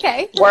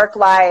 Okay. Work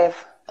live.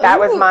 That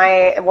was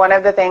one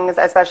of the things,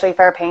 especially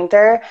for a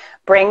painter,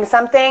 bring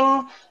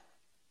something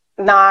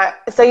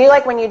so you,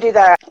 like when you do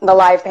the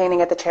live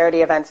painting at the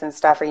charity events and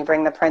stuff, or you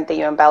bring the print that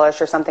you embellish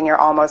or something you're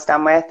almost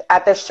done with.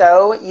 At the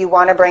show, you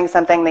want to bring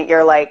something that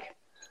you're like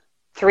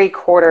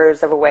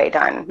 3/4 of the way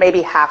done,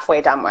 maybe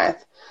halfway done with,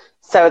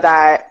 so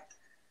that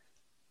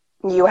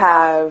you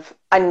have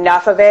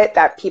enough of it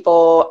that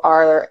people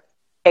are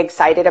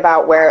excited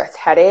about where it's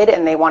headed,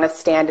 and they want to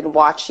stand and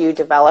watch you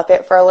develop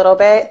it for a little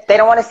bit. They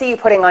don't want to see you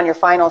putting on your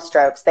final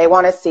strokes. They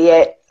want to see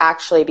it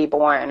actually be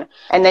born.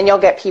 And then you'll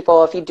get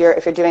people, if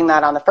you're doing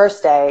that on the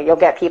first day, you'll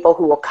get people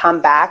who will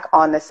come back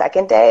on the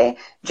second day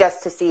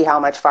just to see how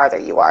much farther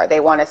you are.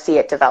 They want to see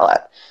it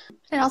develop.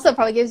 And also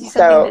probably gives you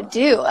something to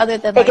do other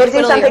than it gives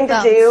you something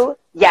to do.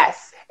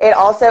 Yes.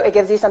 It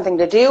gives you something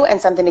to do and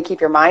something to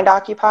keep your mind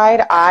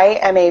occupied.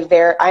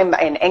 I'm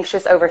an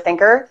anxious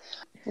overthinker.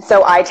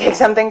 So I take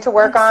something to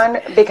work on,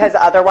 because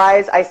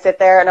otherwise I sit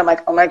there and I'm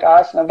like, oh my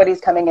gosh,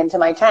 nobody's coming into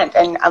my tent.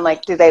 And I'm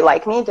like, do they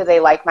like me? Do they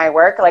like my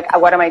work? Like,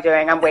 what am I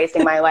doing? I'm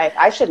wasting my life.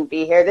 I shouldn't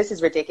be here. This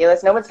is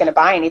ridiculous. No one's going to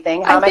buy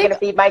anything. How am I going to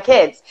feed my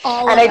kids?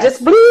 And I just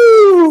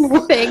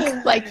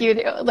think like you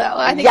do. Though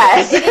I think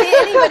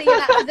anybody in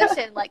that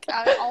position, like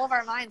all of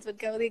our minds would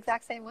go the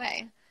exact same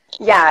way.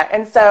 Yeah.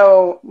 And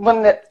so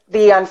when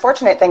the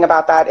unfortunate thing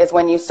about that is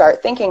when you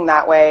start thinking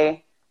that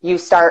way, you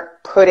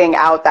start putting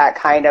out that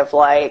kind of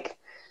like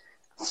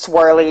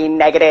swirly,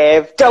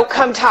 negative, don't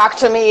come talk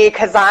to me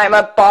because I'm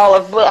a ball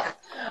of blech.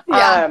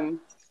 Yeah.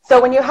 So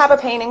when you have a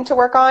painting to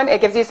work on, it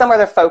gives you somewhere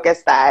to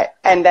focus that.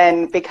 And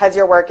then because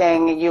you're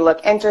working, you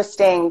look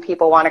interesting,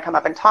 people want to come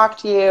up and talk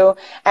to you.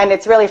 And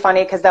it's really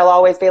funny because they'll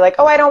always be like,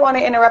 oh, I don't want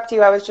to interrupt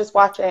you. I was just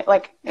watching.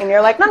 And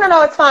you're like,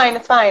 no, it's fine.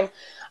 It's fine.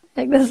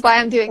 Like, this is why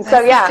I'm doing this.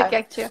 So, to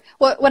get you.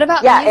 What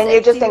about music? And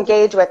you just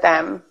engage with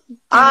them.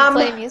 Do you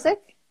play music?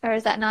 Or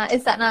is that not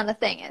a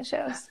thing it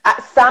shows?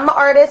 Some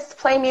artists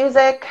play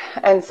music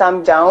and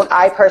some don't.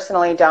 I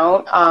personally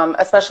don't,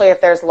 especially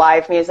if there's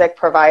live music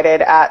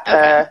provided at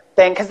the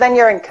thing, because then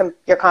you're in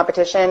your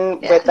competition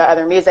with the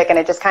other music, and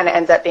it just kind of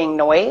ends up being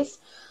noise.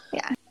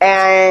 Yeah.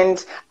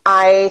 And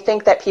I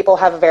think that people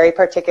have very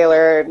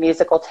particular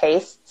musical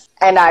tastes,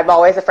 And I'm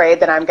always afraid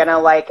that I'm going to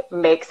like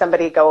make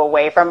somebody go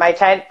away from my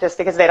tent just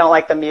because they don't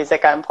like the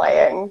music I'm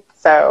playing.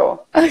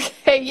 So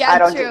okay, yeah, I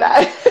don't true. do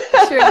that.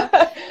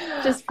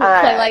 True. Just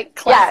play like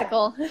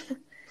classical.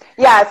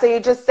 Yeah, so you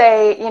just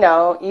say, you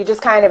know, you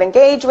just kind of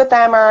engage with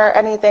them or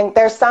anything.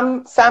 There's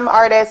some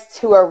artists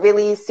who are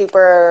really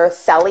super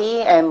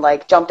selly and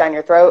like jump down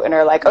your throat and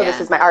are like, oh,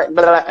 this is my art,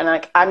 blah, blah, blah. And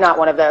like, I'm not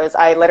one of those.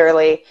 I'm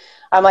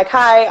like,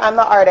 hi, I'm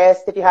the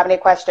artist. If you have any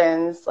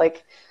questions,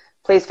 like,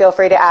 please feel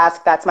free to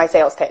ask. That's my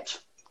sales pitch.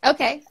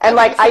 Okay. And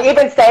like, I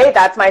even say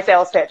that's my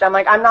sales pitch. I'm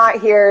like, I'm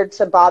not here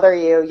to bother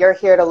you. You're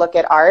here to look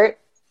at art.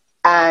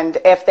 And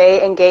if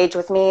they engage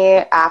with me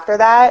after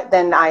that,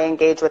 then I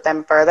engage with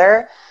them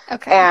further.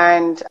 Okay.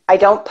 And I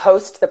don't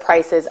post the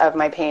prices of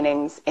my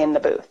paintings in the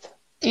booth.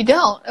 You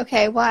don't?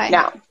 Okay, why?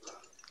 No.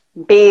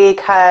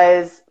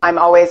 Because I'm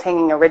always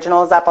hanging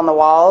originals up on the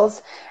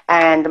walls,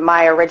 and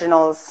my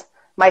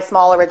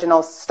small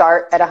originals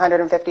start at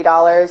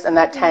 $150, and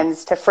that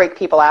tends to freak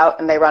people out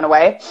and they run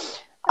away.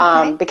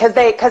 Because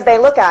they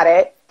look at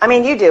it. I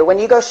mean, you do. When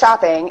you go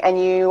shopping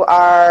and you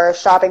are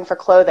shopping for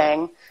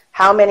clothing,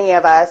 how many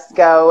of us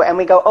go and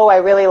we go, oh, I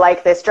really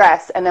like this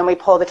dress. And then we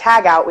pull the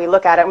tag out, we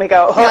look at it and we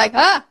go, oh, like,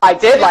 I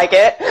did like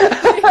it.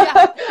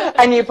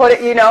 And you put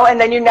it, you know,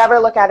 and then you never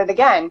look at it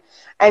again.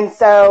 And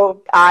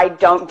so I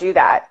don't do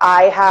that.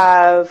 I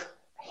have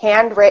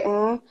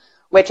handwritten,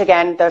 which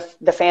again,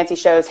 the fancy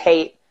shows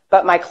hate,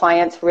 but my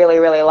clients really,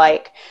 really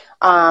like.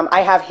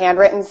 I have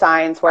handwritten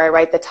signs where I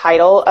write the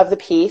title of the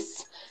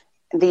piece,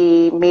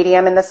 the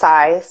medium and the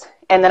size,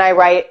 and then I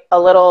write a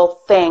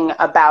little thing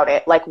about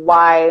it, like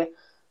why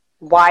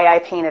I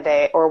painted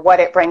it or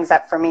what it brings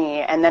up for me.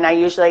 And then I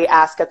usually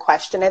ask a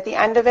question at the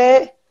end of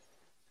it.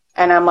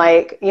 And I'm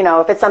like, you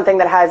know, if it's something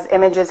that has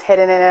images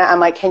hidden in it, I'm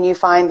like, can you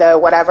find the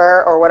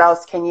whatever, or what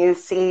else can you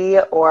see,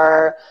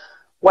 or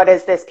what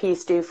does this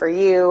piece do for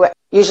you?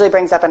 Usually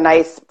brings up a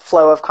nice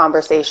flow of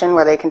conversation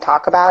where they can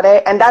talk about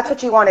it. And that's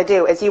what you want to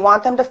do, is you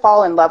want them to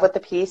fall in love with the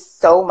piece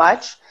so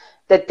much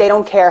that they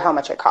don't care how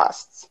much it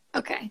costs.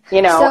 Okay.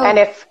 You know, so and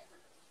if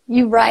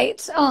you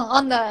write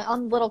on the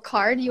little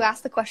card, you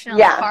ask the question on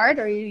the card,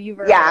 or you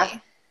verbally? Yeah.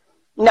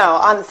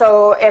 No,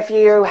 so if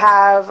you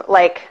have,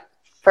 like,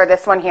 for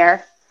this one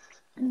here,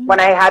 when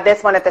I had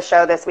this one at the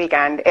show this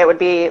weekend, it would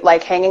be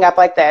like hanging up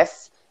like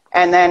this,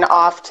 and then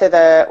off to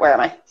the, where am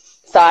I?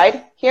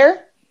 Side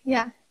here?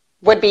 Yeah.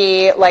 Would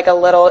be like a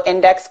little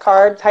index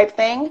card type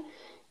thing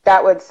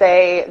that would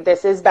say,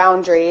 this is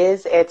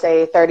Boundaries. It's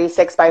a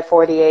 36 by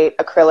 48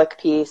 acrylic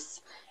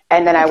piece.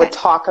 And then I would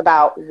talk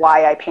about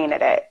why I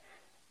painted it.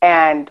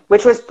 And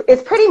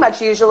it's pretty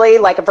much usually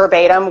like a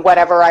verbatim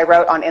whatever I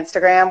wrote on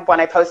Instagram when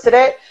I posted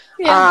it.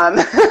 Yeah.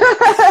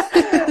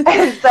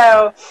 And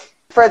so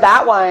for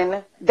that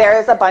one,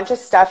 there's a bunch of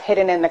stuff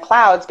hidden in the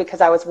clouds because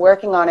I was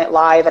working on it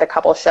live at a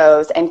couple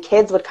shows, and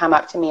kids would come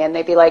up to me and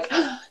they'd be like,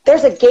 oh,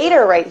 there's a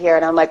gator right here.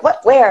 And I'm like,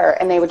 what, where?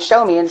 And they would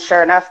show me, and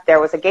sure enough, there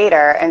was a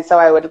gator. And so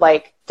I would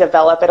like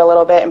develop it a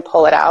little bit and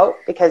pull it out,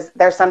 because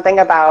there's something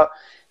about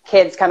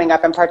kids coming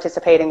up and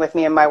participating with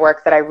me in my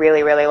work that I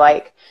really, really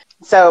like.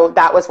 So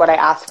that was what I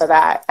asked for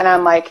that. And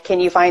I'm like, can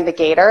you find the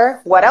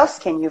gator? What else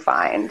can you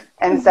find?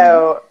 And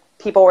so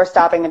people were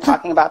stopping and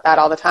talking about that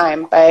all the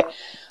time. But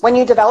when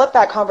you develop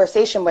that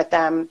conversation with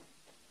them,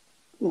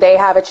 they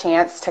have a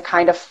chance to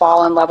kind of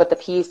fall in love with the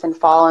piece and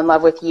fall in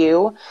love with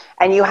you.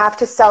 And you have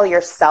to sell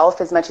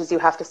yourself as much as you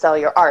have to sell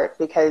your art,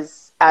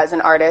 because as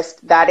an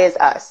artist, that is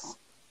us.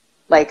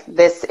 Like,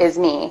 this is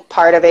me.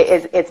 Part of it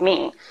is it's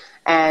me.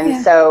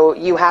 And so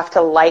you have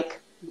to like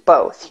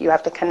both. You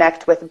have to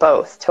connect with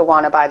both to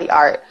want to buy the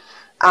art.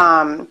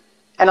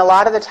 And a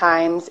lot of the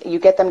times you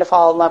get them to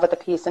fall in love with the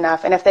piece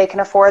enough, and if they can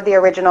afford the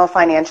original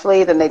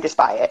financially, then they just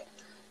buy it.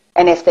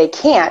 And if they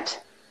can't,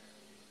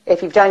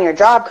 if you've done your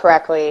job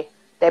correctly,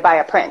 they buy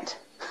a print.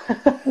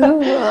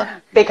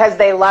 Because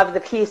they love the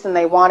piece and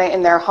they want it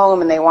in their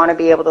home and they want to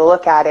be able to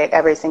look at it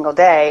every single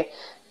day.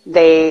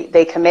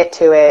 They commit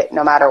to it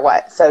no matter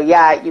what. So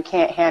yeah, you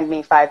can't hand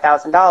me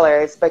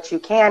 $5,000, but you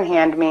can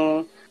hand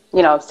me,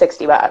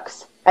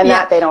 $60. And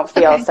that they don't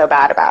feel so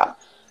bad about.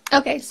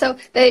 Okay, so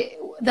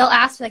they'll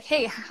ask, like,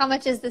 hey, how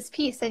much is this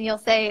piece? And you'll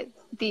say,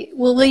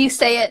 will you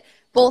say it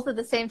both at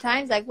the same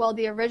time? Like, well,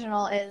 the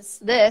original is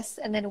this,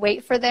 and then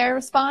wait for their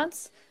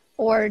response?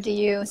 Or do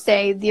you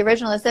say the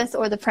original is this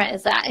or the print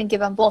is that, and give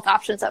them both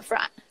options up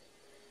front?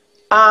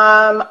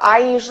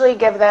 I usually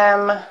give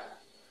them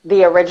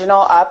the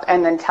original up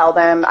and then tell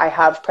them I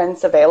have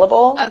prints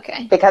available.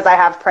 Okay. Because I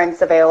have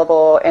prints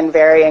available in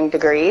varying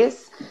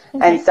degrees.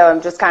 Okay. And so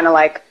I'm just kind of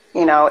like,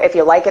 if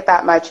you like it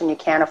that much and you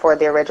can't afford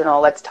the original,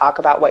 let's talk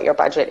about what your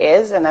budget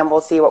is, and then we'll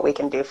see what we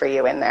can do for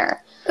you in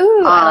there.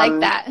 Ooh, I like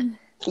that.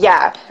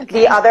 Yeah.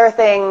 Okay. The other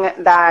thing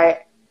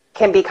that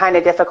can be kind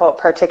of difficult,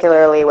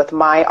 particularly with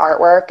my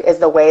artwork, is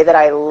the way that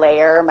I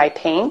layer my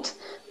paint.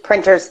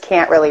 Printers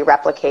can't really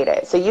replicate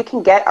it. So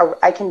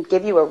I can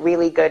give you a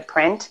really good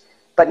print,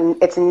 but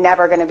it's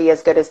never going to be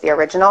as good as the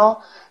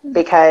original,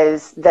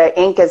 because the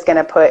ink is going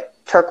to put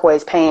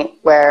turquoise paint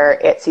where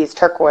it sees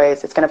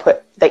turquoise. It's going to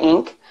put the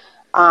ink.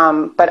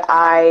 But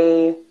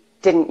I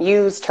didn't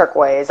use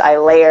turquoise. I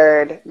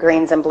layered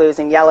greens and blues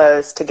and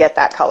yellows to get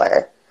that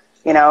color,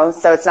 you know?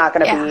 So it's not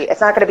going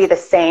to be the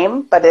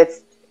same, but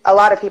a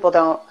lot of people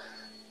don't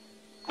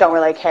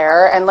really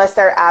care unless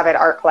they're avid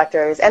art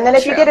collectors. And then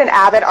if you get an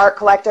avid art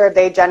collector,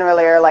 they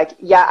generally are like,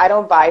 yeah, I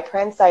don't buy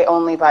prints. I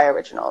only buy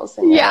originals.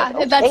 And yeah. Like,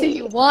 okay. That's who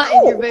you want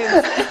in your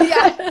booth.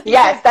 Yeah.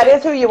 Yes, that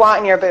is who you want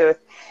in your booth.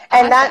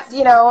 And that's,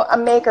 you know, a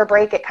make or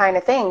break it kind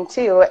of thing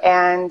too.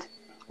 And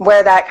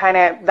where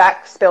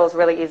that spills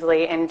really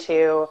easily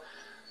into,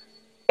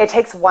 it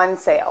takes one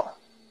sale.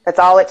 That's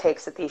all it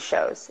takes at these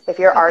shows. If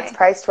your art's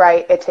priced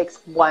right, it takes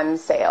one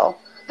sale.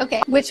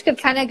 Okay, which could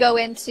kind of go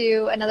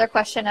into another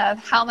question of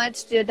how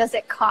much does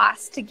it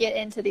cost to get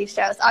into these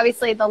shows?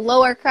 Obviously, the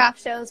lower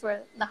craft shows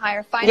where the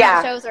higher fine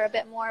art shows are a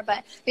bit more,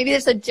 but maybe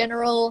there's a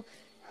general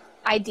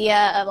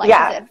idea of like,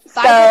 is it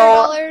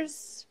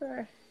 $500?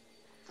 For...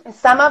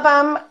 Some of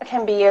them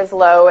can be as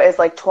low as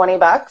like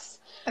 $20.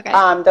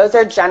 Okay. Those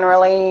are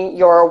generally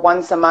your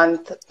once a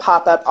month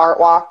pop-up art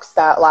walks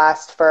that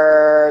last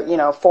for,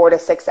 4 to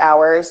 6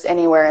 hours,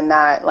 anywhere in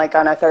that, like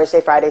on a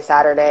Thursday, Friday,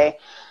 Saturday,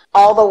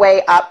 all the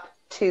way up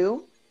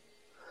to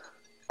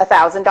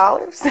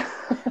 $1,000.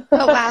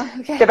 Oh, wow.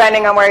 Okay.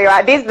 Depending on where you're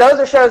at. Those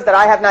are shows that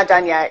I have not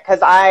done yet because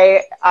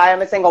I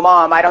am a single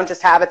mom. I don't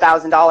just have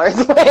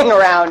 $1,000 laying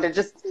around to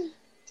just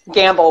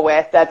gamble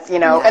with. That's,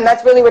 and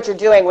that's really what you're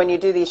doing when you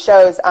do these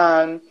shows.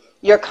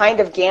 You're kind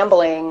of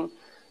gambling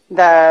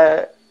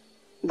the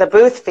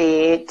booth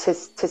fee to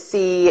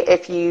see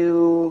if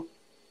you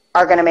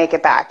are going to make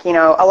it back. A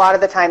lot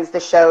of the times the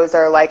shows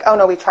are like, oh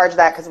no, we charge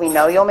that because we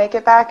know you'll make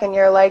it back. And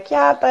you're like,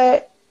 yeah,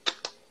 but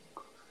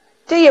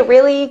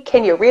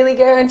can you really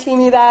guarantee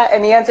me that?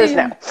 And the answer is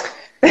no.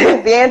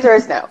 The answer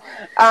is no.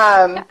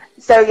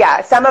 So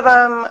yeah, some of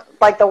them,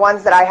 like the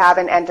ones that I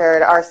haven't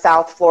entered, are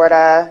South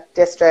Florida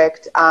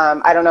district.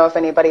 I don't know if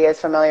anybody is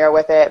familiar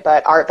with it,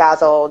 but Art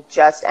Basel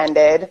just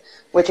ended,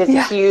 which is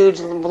a huge,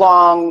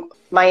 long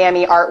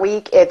Miami Art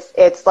Week.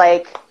 It's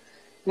like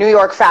New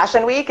York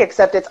Fashion Week,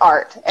 except it's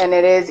art, and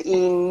it is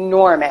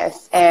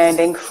enormous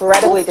and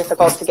incredibly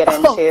difficult to get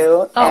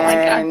into. My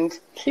God.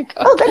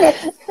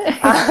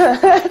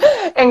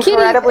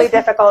 Incredibly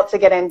difficult to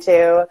get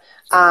into,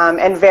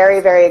 and very,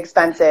 very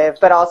expensive,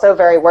 but also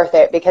very worth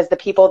it because the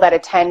people that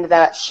attend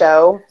that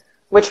show,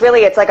 which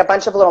really it's like a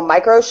bunch of little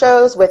micro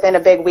shows within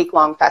a big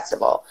week-long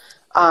festival.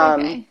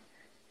 And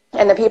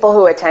the people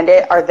who attend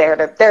it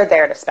they're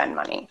there to spend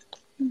money.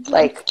 Mm-hmm.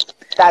 Like,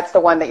 that's the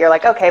one that you're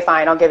like, okay,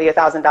 fine, I'll give you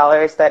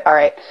 $1,000, but all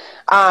right.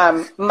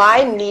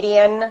 My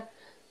median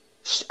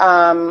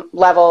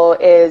level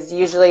is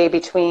usually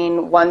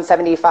between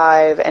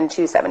 $175 and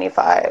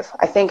 $275.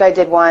 I think I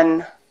did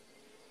one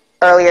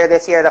earlier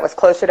this year that was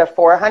closer to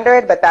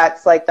 $400, but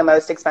that's like the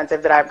most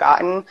expensive that I've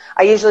gotten.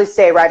 I usually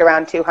stay right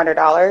around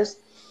 $200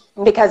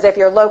 because if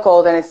you're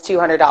local, then it's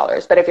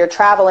 $200. But if you're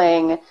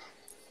traveling,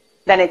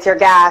 then it's your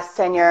gas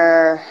and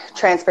your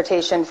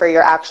transportation for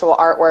your actual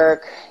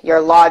artwork, your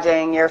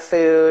lodging, your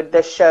food,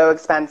 the show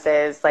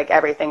expenses, like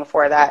everything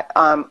for that.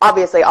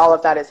 Obviously, all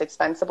of that is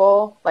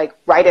expensible. Like,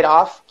 write it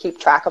off, keep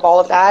track of all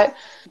of that.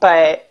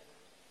 But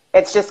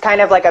it's just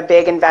kind of like a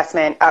big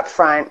investment up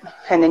front,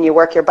 and then you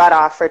work your butt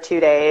off for 2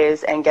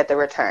 days and get the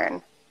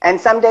return. And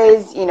some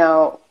days, at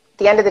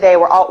the end of the day,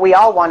 we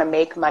all want to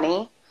make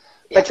money,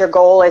 but your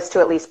goal is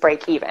to at least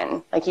break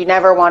even. Like, you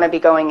never want to be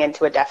going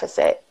into a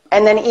deficit.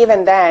 And then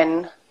even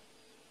then,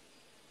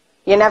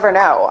 you never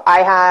know. I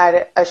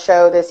had a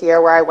show this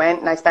year where I went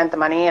and I spent the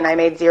money and I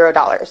made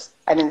 $0.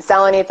 I didn't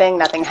sell anything,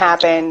 nothing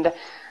happened,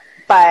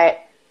 but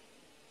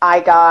I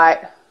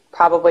got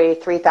probably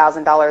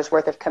 $3,000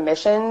 worth of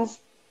commissions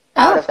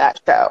out of that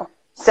show.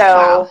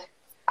 So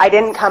I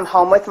didn't come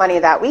home with money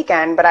that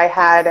weekend, but I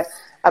had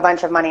a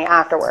bunch of money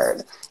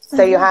afterward.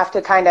 So you have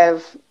to kind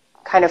of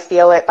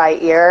feel it by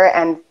ear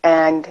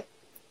and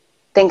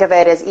think of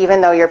it as, even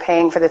though you're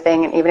paying for the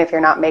thing, and even if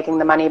you're not making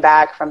the money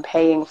back from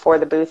paying for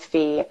the booth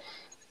fee,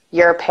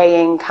 you're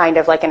paying kind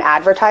of like an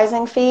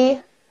advertising fee.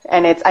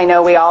 And I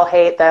know we all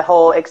hate the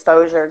whole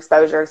exposure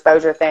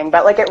thing,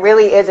 but like, it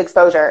really is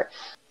exposure.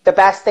 The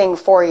best thing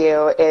for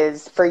you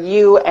is for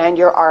you and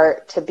your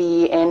art to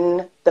be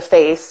in the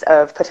face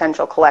of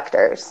potential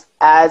collectors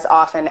as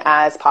often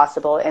as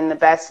possible, in the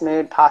best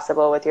mood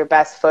possible, with your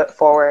best foot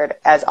forward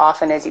as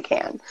often as you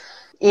can.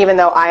 Even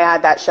though I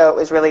had that show, it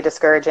was really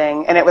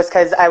discouraging. And it was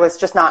because I was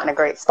just not in a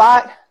great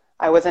spot.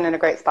 I wasn't in a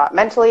great spot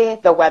mentally.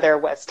 The weather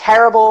was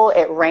terrible.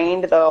 It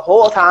rained the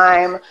whole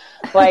time.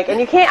 Like,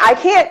 and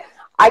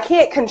I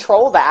can't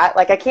control that.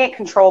 Like, I can't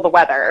control the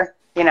weather,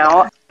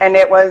 and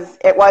it was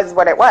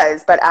what it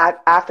was. But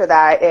after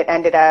that, it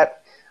ended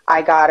up,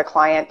 I got a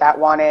client that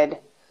wanted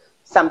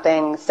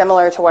something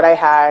similar to what I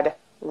had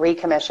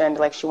recommissioned.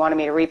 Like, she wanted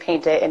me to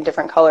repaint it in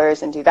different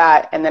colors and do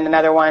that. And then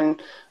another one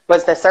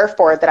was the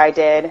surfboard that I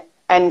did.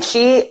 And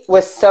she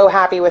was so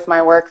happy with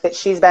my work that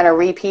she's been a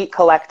repeat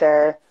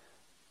collector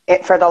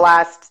for the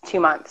last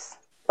 2 months.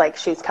 Like,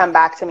 she's come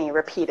back to me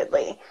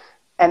repeatedly.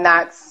 And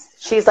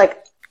she's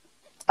like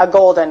a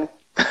golden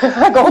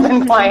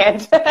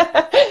client.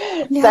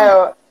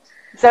 So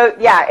So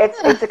yeah,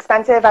 it's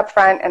expensive up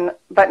front,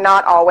 but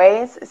not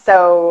always.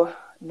 So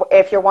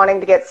if you're wanting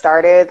to get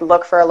started,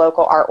 look for a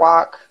local art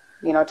walk.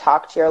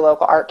 Talk to your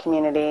local art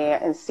community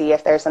and see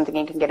if there's something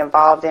you can get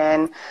involved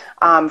in.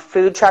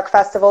 Food truck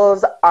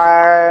festivals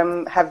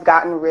have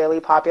gotten really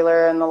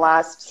popular in the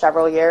last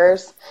several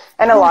years,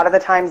 and a lot of the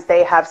times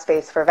they have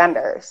space for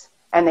vendors,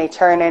 and they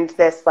turn into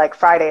this like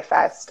Friday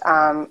Fest.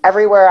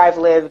 Everywhere I've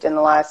lived in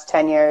the last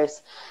 10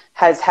 years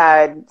has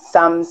had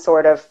some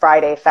sort of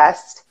Friday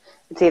Fest.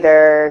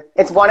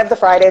 It's one of the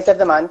Fridays of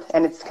the month,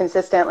 and it's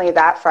consistently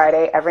that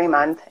Friday every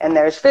month. And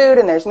there's food,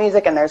 and there's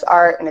music, and there's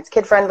art, and it's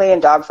kid friendly and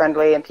dog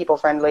friendly and people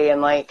friendly.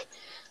 And like,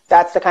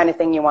 that's the kind of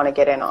thing you want to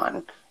get in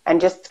on.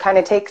 And just kind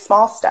of take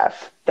small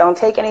stuff. Don't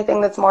take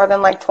anything that's more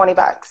than like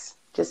 $20.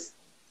 Just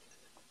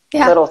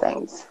little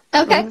things.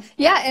 Okay. Mm-hmm.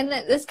 Yeah. And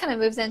this kind of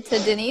moves into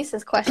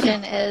Denise's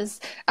question is,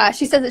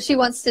 she says that she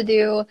wants to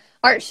do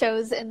art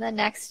shows in the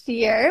next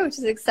year, which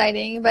is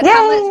exciting, but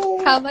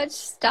how much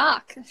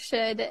stock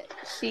should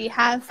she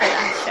have for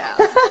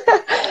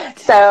that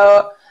show?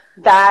 So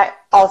that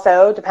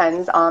also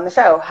depends on the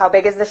show. How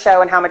big is the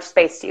show and how much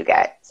space do you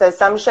get? So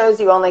some shows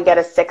you only get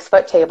a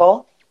 6-foot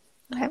table.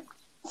 Okay.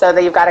 So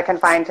that you've got to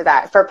confine to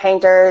that. For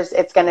painters,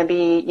 it's going to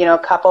be, a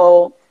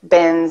couple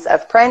bins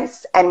of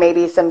prints and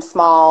maybe some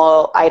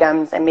small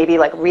items and maybe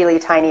like really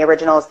tiny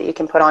originals that you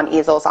can put on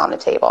easels on the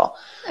table.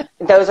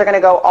 Those are going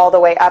to go all the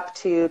way up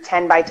to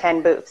 10 by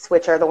 10 booths,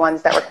 which are the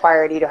ones that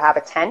require you to have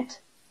a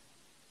tent.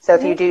 So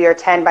if you do your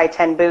 10 by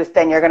 10 booth,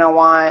 then you're going to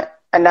want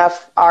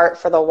enough art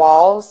for the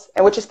walls,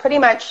 and which is pretty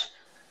much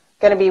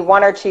going to be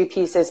 1 or 2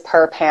 pieces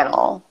per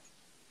panel.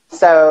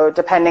 So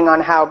depending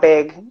on how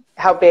big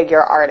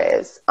your art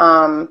is.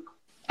 And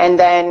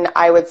then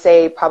I would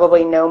say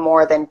probably no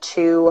more than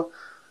 2.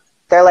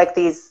 They're like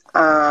these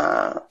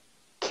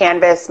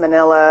canvas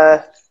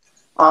manila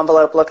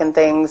envelope looking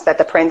things that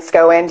the prints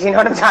go in. Do you know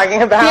what I'm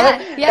talking about?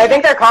 Yeah, I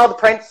think they're called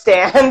print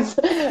stands,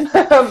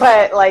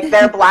 but like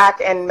they're black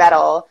and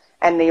metal,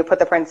 and then you put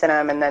the prints in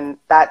them, and then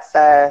that's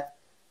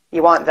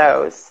you want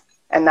those.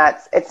 And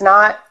it's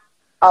not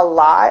a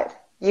lot.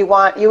 You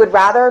would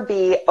rather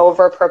be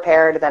over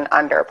prepared than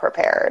under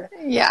prepared.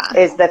 Yeah,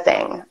 is the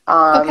thing.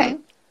 Okay.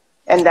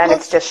 And then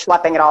it's just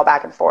schlepping it all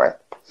back and forth.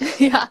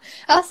 Yeah.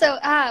 Also,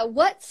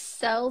 what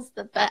sells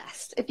the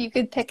best? If you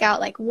could pick out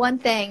like one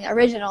thing,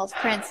 originals,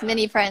 prints,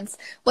 mini prints,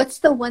 what's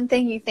the one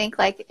thing you think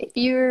like if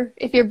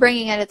you're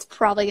bringing it, it's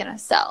probably going to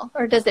sell,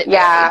 or does it?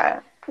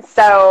 Yeah.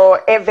 So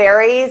it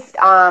varies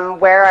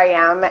where I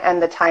am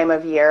and the time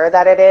of year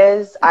that it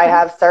is. Mm-hmm. I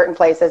have certain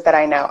places that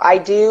I know. I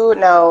do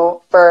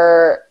know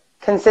for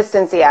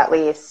consistency, at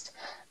least,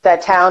 the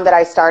town that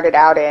I started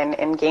out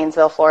in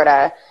Gainesville,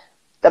 Florida,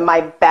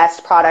 my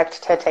best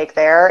product to take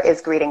there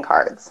is greeting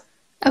cards.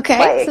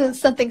 Okay, so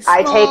something small.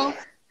 I take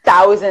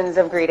thousands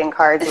of greeting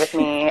cards with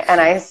me,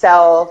 and I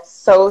sell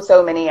so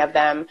many of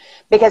them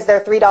because they're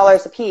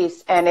 $3 a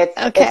piece, and it's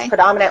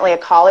predominantly a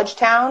college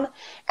town,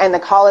 and the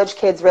college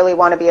kids really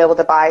want to be able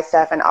to buy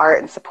stuff and art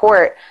and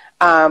support,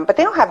 but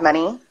they don't have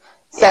money,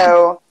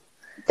 so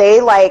they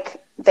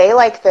like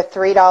the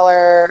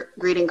 $3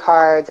 greeting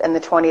cards and the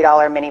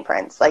 $20 mini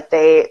prints,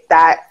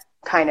 that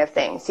kind of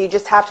thing. So you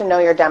just have to know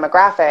your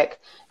demographic.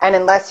 And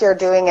unless you're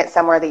doing it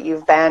somewhere that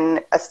you've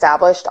been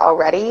established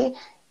already,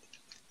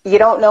 you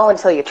don't know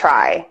until you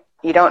try.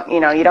 You don't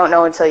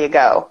know until you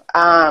go.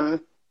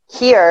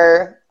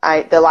 Here,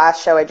 the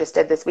last show I just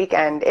did this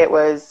weekend, it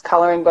was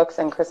coloring books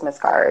and Christmas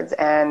cards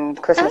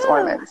and Christmas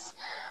ornaments.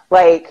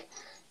 But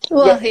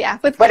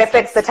if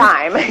it's the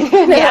time,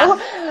 you know?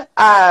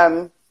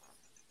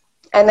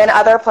 And then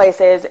other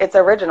places, it's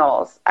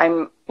originals. I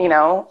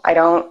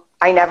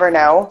never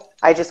know.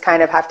 I just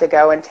kind of have to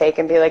go and take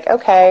and be like,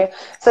 okay.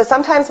 So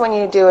sometimes when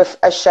you do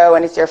a show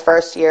and it's your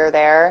first year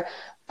there,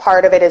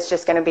 part of it is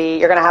just going to be,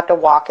 you're going to have to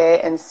walk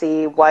it and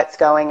see what's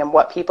going and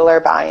what people are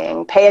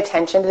buying. Pay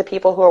attention to the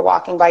people who are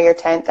walking by your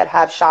tent that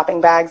have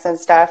shopping bags and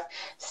stuff.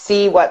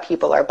 See what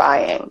people are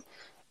buying.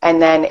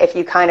 And then if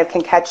you kind of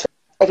can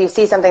if you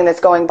see something that's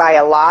going by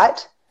a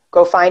lot,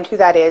 go find who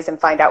that is and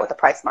find out what the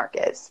price mark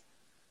is.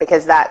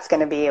 Because that's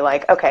going to be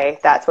like, okay,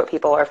 that's what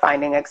people are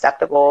finding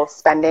acceptable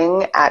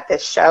spending at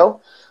this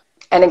show.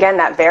 And again,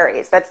 that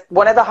varies. That's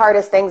one of the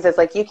hardest things is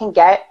like you can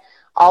get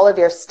all of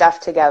your stuff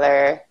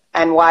together.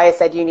 And why I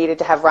said you needed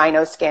to have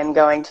rhino skin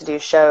going to do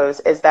shows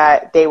is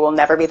that they will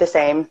never be the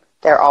same.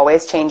 They're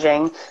always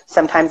changing.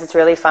 Sometimes it's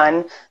really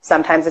fun.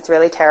 Sometimes it's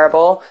really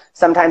terrible.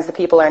 Sometimes the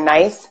people are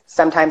nice.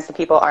 Sometimes the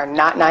people are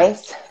not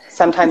nice.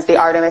 Sometimes the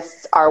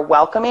artists are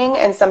welcoming,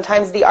 and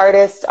sometimes the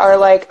artists are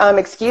like,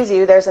 excuse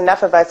you, there's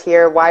enough of us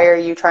here. Why are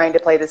you trying to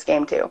play this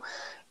game too?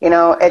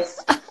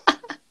 It's,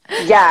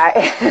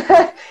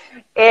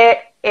 it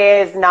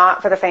is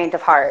not for the faint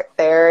of heart.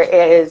 There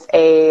is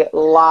a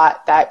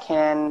lot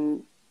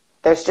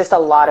there's just a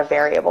lot of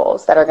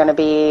variables that are going to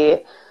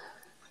be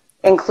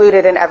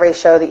included in every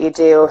show that you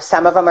do.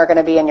 Some of them are going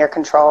to be in your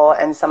control,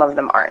 and some of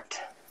them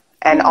aren't.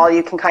 And all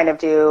you can kind of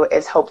do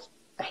is hope.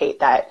 I hate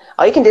that.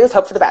 All you can do is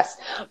hope for the best.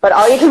 But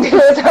all you can do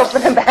is hope for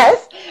the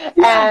best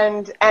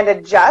and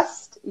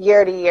adjust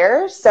year to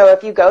year. So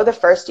if you go the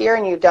first year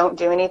and you don't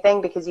do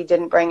anything because you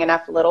didn't bring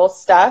enough little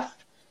stuff,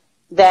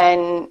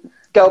 then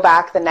go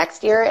back the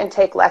next year and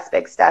take less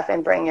big stuff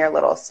and bring your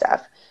little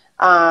stuff.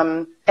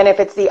 And if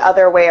it's the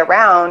other way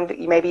around,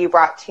 maybe you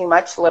brought too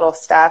much little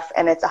stuff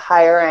and it's a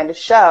higher end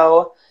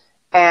show,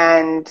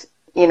 and,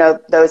 you know,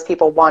 those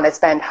people want to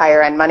spend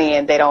higher end money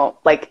and they don't,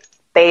 like,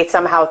 they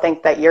somehow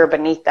think that you're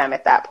beneath them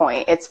at that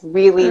point. It's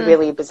really,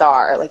 really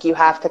bizarre. Like, you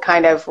have to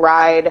kind of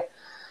ride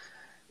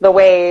the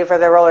wave or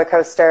the roller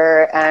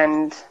coaster,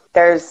 and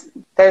there's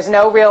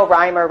no real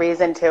rhyme or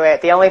reason to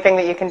it. The only thing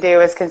that you can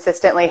do is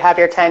consistently have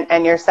your tent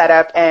and your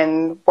setup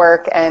and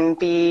work and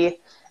be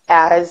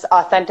as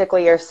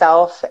authentically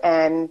yourself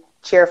and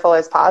cheerful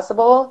as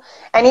possible.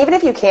 And even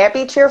if you can't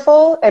be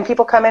cheerful and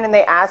people come in and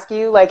they ask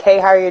you, like, hey,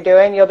 how are you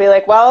doing? You'll be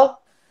like, well,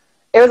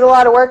 it was a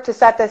lot of work to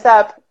set this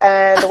up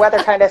and the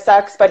weather kind of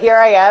sucks, but here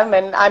I am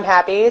and I'm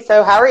happy.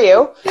 So how are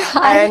you?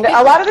 And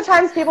a lot of the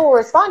times people will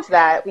respond to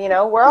that. You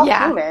know, we're all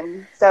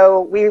human.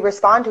 So we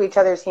respond to each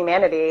other's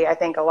humanity, I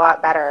think, a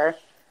lot better.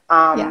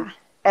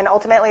 And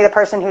ultimately the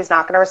person who's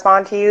not going to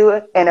respond to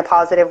you in a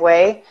positive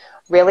way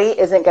really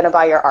isn't going to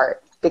buy your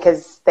art,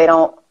 because they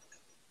don't,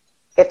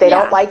 if they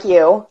don't like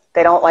you,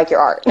 they don't like your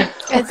art.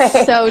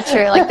 It's so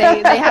true. Like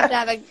they have to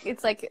have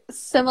it's like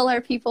similar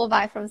people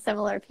buy from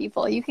similar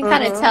people. You can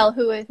kind of tell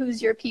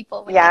who's your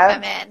people when they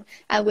come in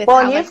and with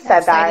how much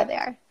excited they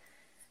are.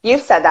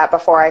 You've said that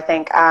before, I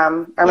think. I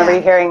remember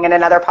you hearing in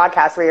another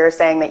podcast where you were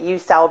saying that you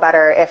sell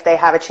better if they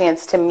have a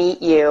chance to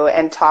meet you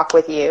and talk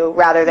with you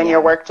rather than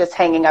your work just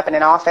hanging up in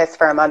an office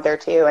for a month or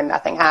two and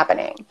nothing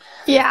happening.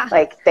 Yeah.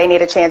 Like, they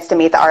need a chance to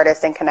meet the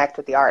artist and connect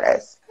with the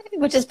artist.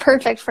 Which is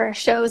perfect for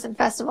shows and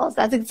festivals.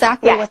 That's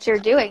exactly what you're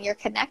doing. You're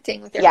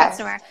connecting with your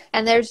customer.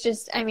 And there's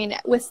just, I mean,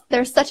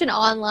 there's such an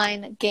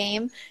online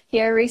game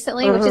here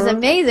recently, which is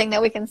amazing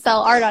that we can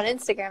sell art on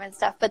Instagram and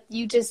stuff, but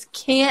you just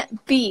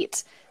can't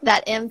beat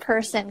that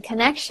in-person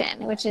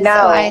connection, which is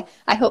why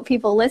I hope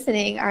people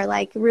listening are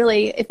like,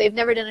 really, if they've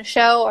never done a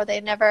show or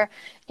they've never,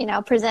 you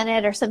know,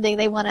 presented or something,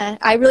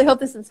 I really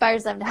hope this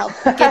inspires them to help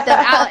get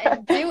them out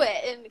and do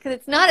it. And because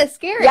it's not as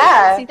scary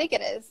as you think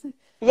it is.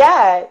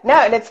 Yeah, no,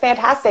 and it's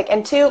fantastic.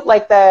 And too,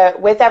 like,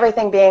 with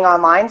everything being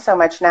online so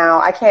much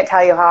now, I can't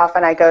tell you how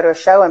often I go to a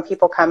show and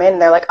people come in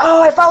and they're like,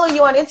 oh, I follow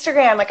you on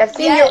Instagram. Like, I've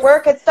seen your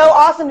work. It's so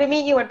awesome to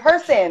meet you in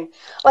person.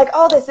 Like,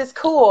 oh, this is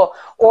cool.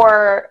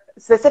 Or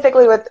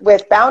specifically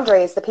with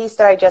Boundaries, the piece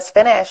that I just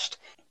finished,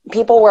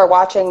 people were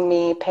watching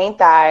me paint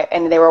that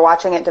and they were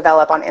watching it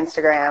develop on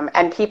Instagram.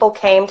 And people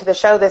came to the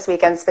show this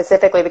weekend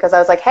specifically because I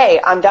was like,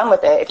 hey, I'm done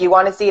with it. If you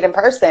want to see it in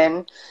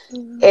person,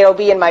 it'll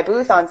be in my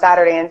booth on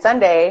Saturday and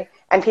Sunday.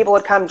 And people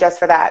would come just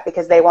for that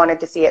because they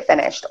wanted to see it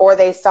finished, or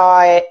they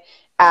saw it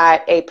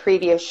at a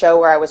previous show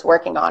where I was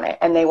working on it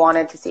and they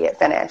wanted to see it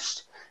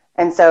finished.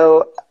 And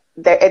so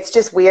it's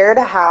just weird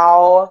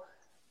how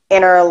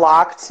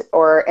interlocked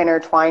or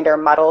intertwined or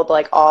muddled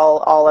like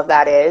all of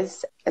that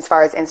is as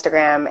far as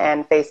Instagram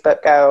and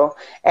Facebook go.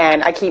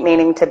 And I keep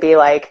meaning to be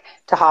like,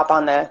 to hop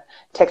on the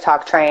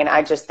TikTok train.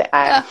 I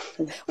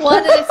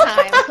one at a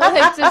time.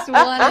 Like, just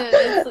one.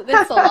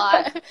 It's a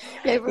lot.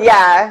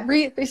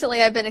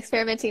 Recently I've been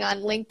experimenting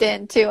on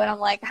LinkedIn too, and I'm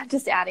like, I'm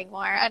just adding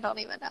more. I don't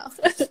even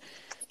know.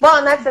 Well,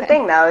 and that's the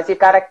thing though, is you've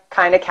got to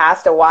kind of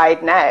cast a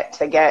wide net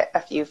to get a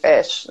few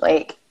fish.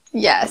 Like,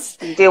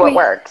 do what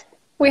worked.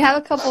 We have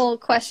a couple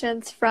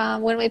questions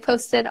from when we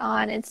posted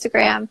on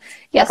Instagram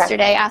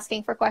yesterday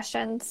asking for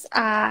questions.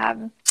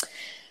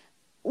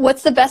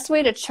 What's the best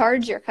way to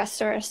charge your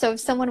customers? So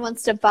if someone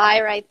wants to buy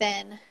right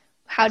then,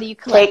 how do you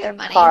collect their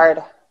money?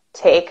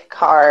 Take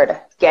card.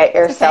 Get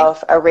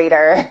yourself a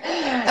reader.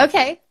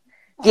 Okay.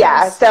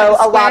 Yeah, so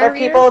a lot of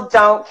people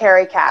don't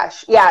carry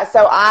cash. Yeah,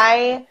 so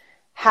I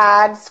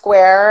had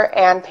Square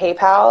and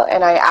PayPal,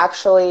 and I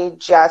actually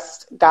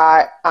just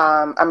got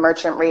a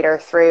merchant reader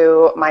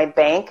through my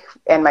bank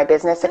and my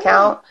business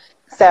account.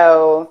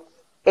 So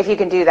if you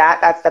can do that,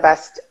 that's the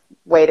best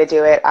way to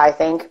do it, I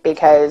think,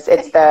 because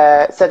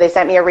so they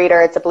sent me a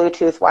reader. It's a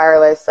Bluetooth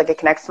wireless, like it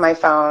connects to my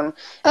phone,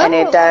 and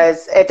it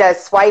does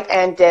swipe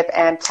and dip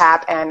and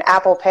tap and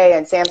Apple Pay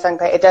and Samsung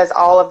Pay. It does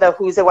all of the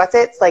who's it, what's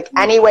it's, like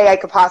any way I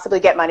could possibly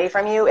get money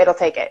from you, it'll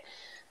take it.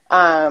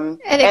 And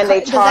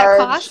they charge. Does that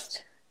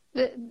cost?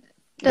 Does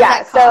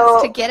that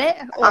cost to get it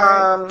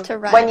or to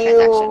run a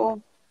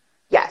transaction?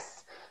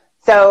 Yes.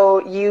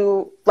 So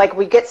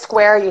we get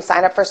Square, you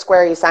sign up for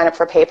Square, you sign up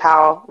for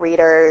PayPal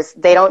readers.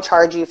 They don't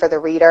charge you for the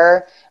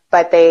reader,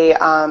 but they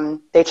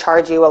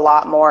charge you a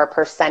lot more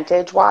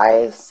percentage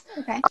wise.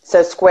 Okay.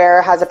 So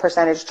Square has a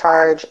percentage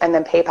charge, and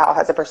then PayPal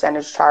has a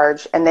percentage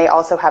charge, and they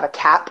also have a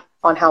cap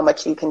on how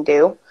much you can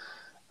do,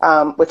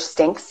 which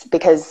stinks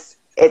because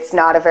it's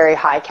not a very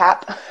high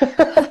cap.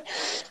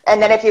 And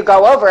then if you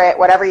go over it,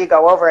 whatever you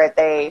go over it,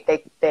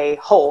 they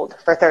hold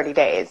for 30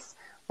 days.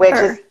 Which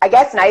is, I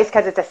guess, nice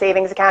because it's a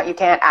savings account you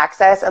can't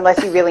access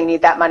unless you really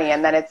need that money.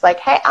 And then it's like,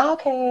 hey,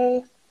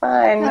 okay,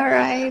 fine. All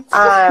right.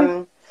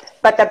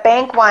 But the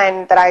bank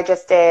one that I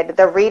just did,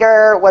 the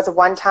reader was a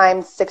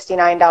one-time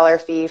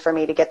 $69 fee for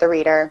me to get the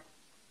reader.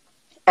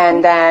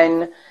 And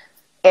then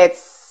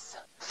it's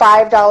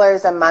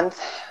 $5 a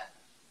month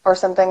or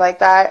something like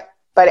that.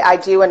 But I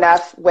do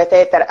enough with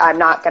it that I'm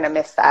not going to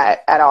miss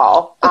that at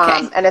all.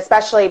 Okay. And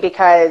especially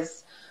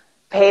because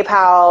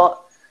PayPal,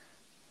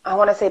 I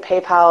want to say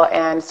PayPal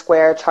and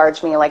Square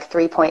charge me like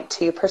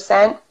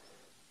 3.2%,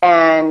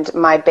 and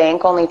my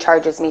bank only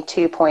charges me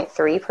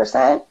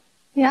 2.3%.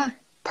 Yeah.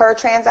 Per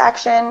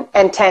transaction,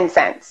 and 10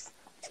 cents.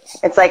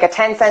 It's like a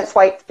 10-cent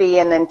swipe fee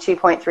and then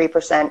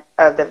 2.3%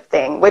 of the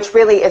thing, which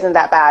really isn't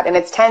that bad. And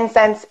it's 10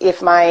 cents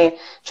if my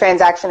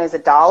transaction is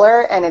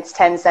 $1, and it's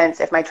 10 cents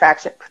if my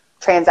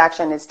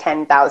transaction is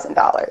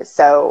 $10,000.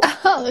 So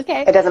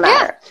okay. It doesn't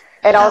matter.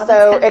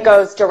 Yeah. It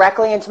goes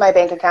directly into my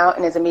bank account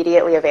and is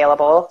immediately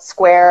available.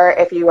 Square,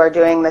 if you are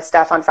doing the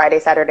stuff on Friday,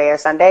 Saturday, or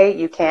Sunday,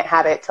 you can't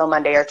have it till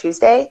Monday or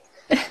Tuesday.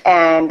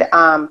 And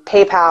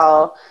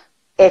PayPal,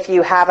 if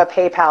you have a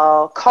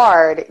PayPal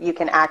card, you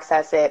can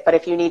access it. But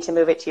if you need to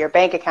move it to your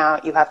bank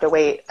account, you have to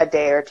wait a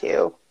day or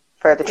two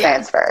for the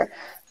transfer.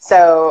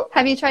 So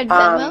have you tried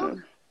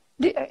Venmo?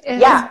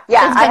 Yeah,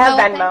 I have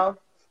Venmo.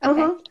 Okay.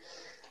 Mm-hmm.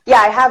 Yeah,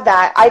 I have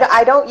that.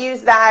 I don't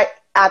use that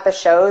at the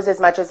shows as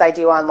much as I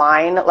do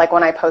online. Like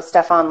when I post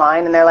stuff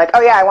online and they're like,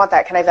 oh yeah, I want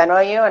that. Can I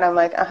Venmo you? And I'm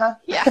like, uh-huh.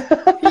 Yeah.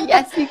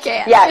 Yes, you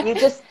can. Yeah,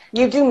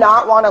 you do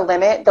not want to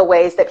limit the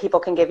ways that people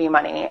can give you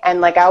money. And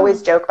like I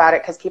always joke about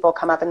it because people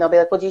come up and they'll be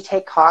like, well, do you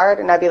take card?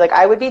 And I'd be like,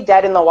 I would be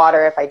dead in the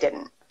water if I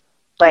didn't.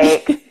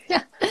 Like,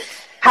 yeah.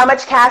 How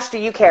much cash do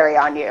you carry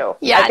on you?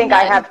 Yeah, I think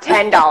I have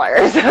 $10.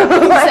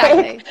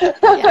 Exactly.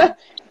 Yeah.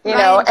 You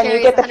know, and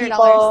you get the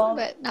people,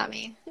 but not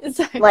me.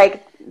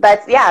 Like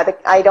that's,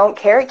 I don't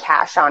carry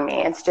cash on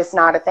me. It's just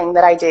not a thing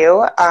that I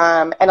do.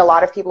 And a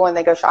lot of people, when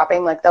they go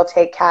shopping, like they'll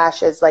take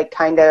cash as like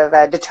kind of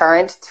a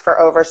deterrent for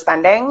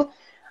overspending.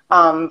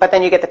 But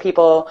then you get the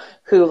people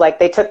who like,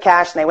 they took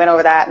cash and they went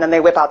over that and then they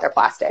whip out their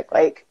plastic.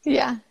 Like,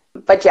 yeah.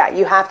 But yeah,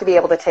 you have to be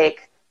able to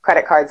take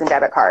credit cards and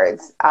debit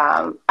cards,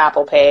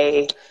 Apple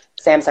Pay,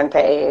 Samsung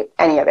Pay,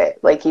 any of it.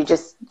 Like you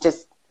just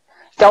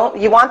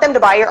don't, you want them to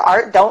buy your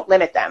art, don't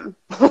limit them.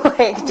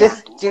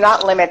 Just do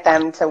not limit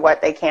them to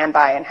what they can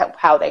buy and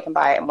how they can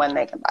buy it and when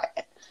they can buy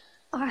it.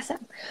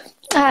 Awesome.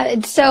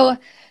 So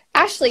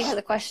Ashley has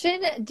a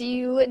question. Do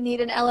you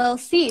need an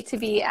LLC to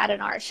be at an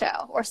art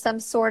show or some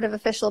sort of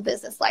official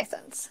business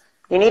license?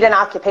 You need an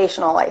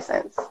occupational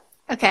license.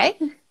 Okay.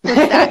 What's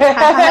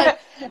that?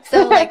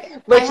 So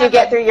like, which you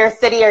get through your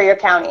city or your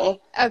county.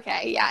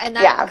 Okay, yeah, and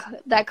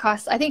that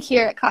costs. I think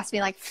here it costs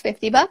me like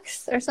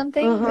 $50 or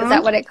something. Mm-hmm. Is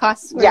that what it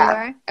costs where you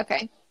are?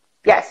 Okay.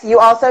 Yes, you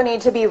also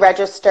need to be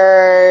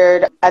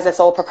registered as a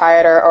sole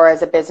proprietor or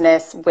as a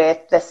business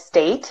with the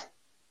state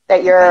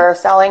that you're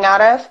selling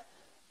out of.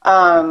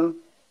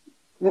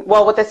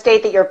 Well, with the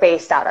state that you're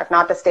based out of,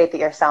 not the state that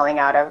you're selling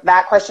out of.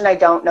 That question I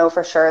don't know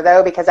for sure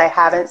though, because I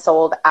haven't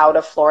sold out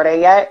of Florida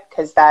yet,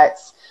 because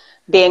that's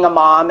being a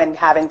mom and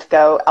having to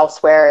go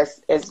elsewhere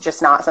is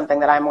just not something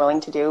that I'm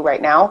willing to do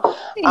right now.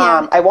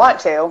 Yeah. I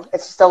want to.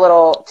 It's just a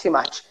little too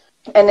much.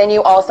 And then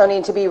you also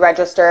need to be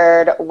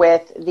registered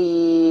with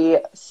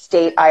the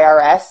state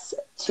IRS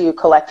to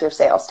collect your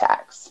sales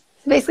tax.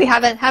 Basically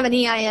have an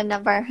EIN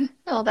number,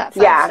 all that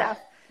fun stuff.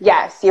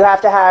 Yes, you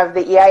have to have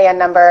the EIN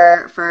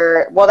number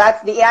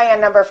that's the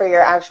EIN number for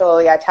your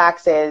actual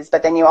taxes,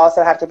 but then you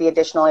also have to be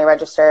additionally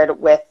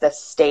registered with the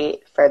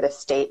state for the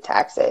state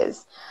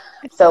taxes.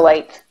 So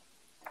like,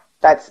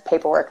 that's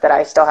paperwork that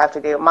I still have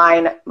to do.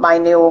 Mine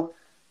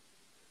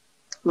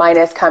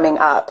is coming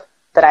up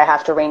that I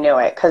have to renew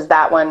it, because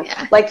that one,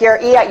 like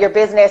your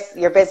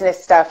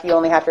business stuff, you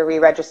only have to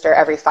re-register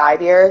every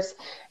 5 years,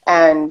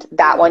 and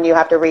that one you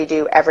have to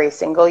redo every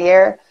single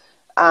year.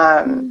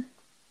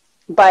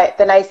 But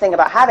the nice thing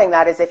about having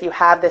that is if you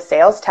have the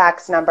sales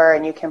tax number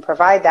and you can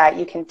provide that,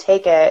 you can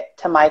take it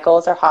to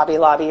Michael's or Hobby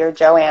Lobby or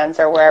Joann's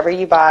or wherever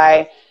you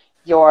buy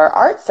your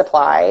art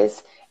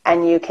supplies,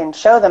 and you can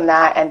show them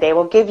that, and they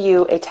will give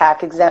you a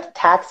tax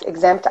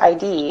exempt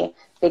ID,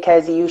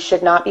 because you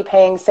should not be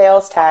paying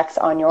sales tax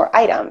on your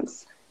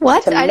items.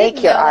 What? To I make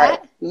didn't your know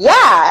art.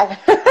 That.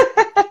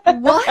 Yeah.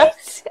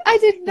 What? I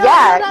did not know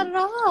that at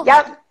all.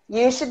 Yep.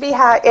 You should be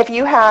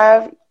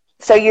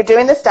so you're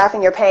doing the stuff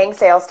and you're paying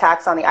sales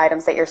tax on the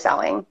items that you're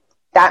selling.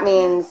 That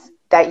means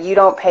that you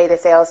don't pay the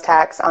sales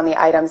tax on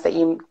the items that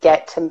you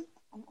get to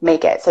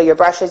make it. So your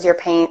brushes, your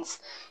paints,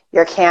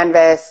 your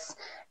canvas,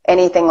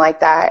 anything like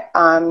that,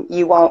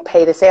 you won't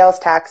pay the sales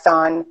tax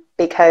on,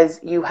 because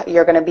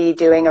you're going to be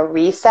doing a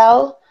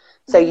resell.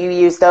 So you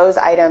use those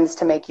items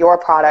to make your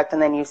product,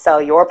 and then you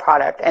sell your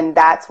product, and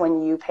that's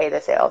when you pay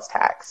the sales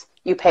tax.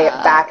 You pay it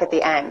back at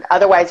the end.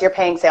 Otherwise, you're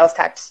paying sales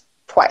tax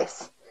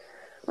twice.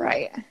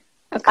 Right.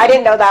 Okay. I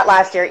didn't know that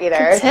last year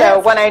either. So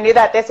when I knew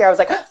that this year, I was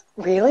like,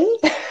 really?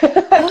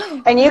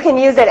 And you can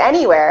use it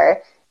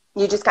anywhere.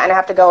 You just kind of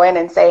have to go in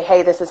and say,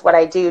 hey, this is what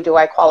I do. Do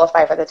I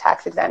qualify for the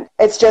tax exempt?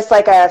 It's just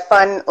like a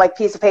fun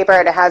piece of paper.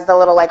 It has the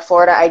little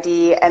Florida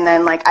ID. And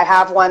then I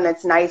have one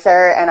that's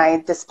nicer, and I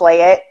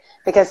display it,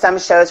 because some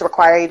shows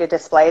require you to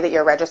display that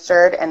you're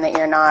registered and that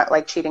you're not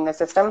cheating the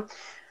system.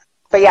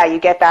 But yeah, you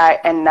get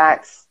that, and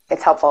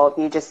it's helpful.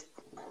 You just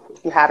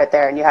you have it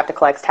there and you have to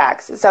collect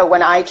tax. So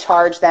when I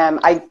charge them,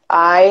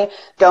 I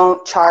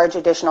don't charge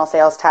additional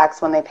sales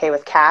tax when they pay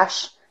with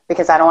cash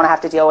because I don't want to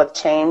have to deal with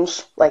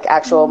change, like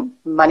actual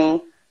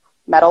money,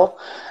 metal.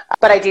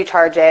 But I do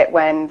charge it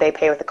when they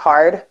pay with a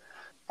card.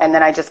 And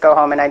then I just go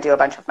home and I do a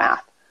bunch of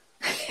math.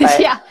 But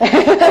Yeah.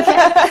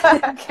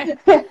 Okay.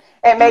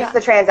 it makes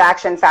the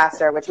transaction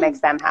faster, which makes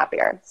them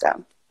happier.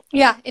 So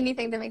Yeah,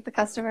 anything to make the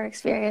customer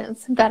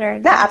experience better.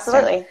 And yeah, faster.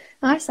 absolutely.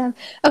 Awesome.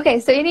 Okay,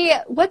 so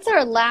what's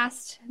our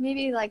last,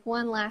 maybe like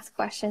one last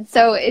question.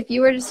 So if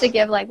you were just to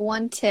give like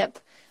one tip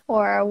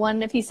or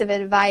one piece of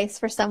advice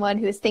for someone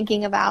who's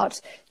thinking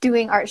about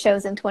doing art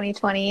shows in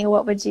 2020,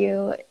 what would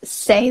you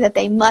say that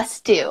they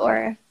must do,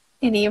 or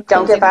any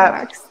Don't give up.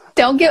 remarks?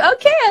 Don't give.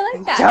 Okay, I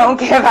like that. Don't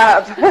give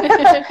up.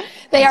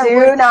 They are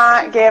Do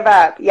not give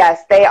up.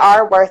 Yes, they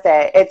are worth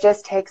it. It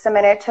just takes a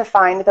minute to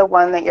find the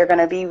one that you're going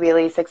to be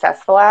really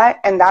successful at,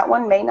 and that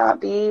one may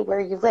not be where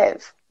you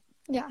live.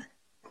 Yeah.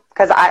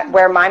 Because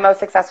where my most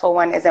successful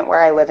one isn't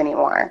where I live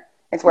anymore.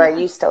 It's where I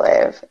used to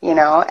live,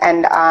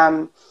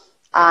 and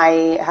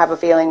I have a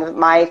feeling that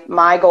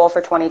my goal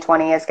for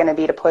 2020 is going to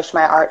be to push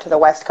my art to the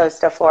west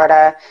coast of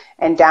Florida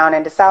and down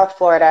into South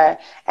Florida,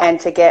 and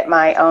to get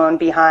my own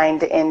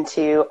behind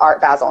into Art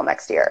Basel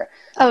next year.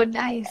 Oh,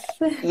 nice.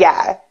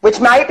 Yeah,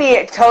 which might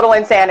be total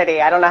insanity.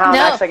 I don't know how I'm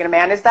actually going to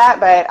manage that,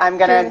 but I'm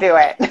going to do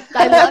it.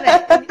 I love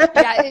it.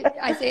 Yeah,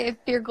 I say if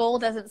your goal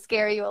doesn't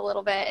scare you a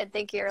little bit and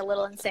think you're a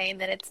little insane,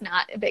 then it's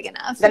not big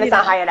enough. Then it's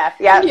not high enough.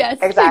 Yeah, yes,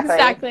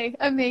 exactly.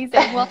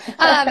 Amazing. Well,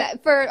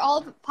 for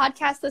all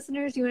podcast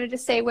listeners, you want to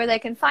just say where they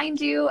can find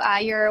you,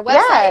 your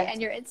website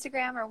and your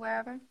Instagram or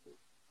wherever?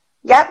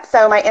 Yep.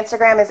 So my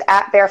Instagram is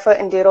at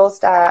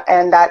barefootanddoodles,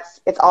 and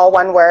it's all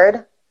one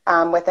word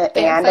with an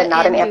and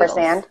not an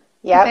ampersand.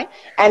 Yep. Okay.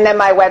 And then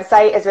my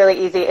website is really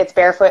easy. It's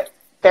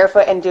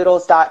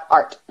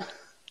barefootanddoodles.art.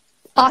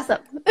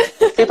 Awesome.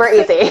 Super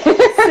easy.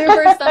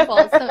 Super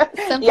simple.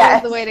 Simple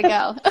is the way to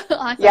go.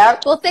 Awesome.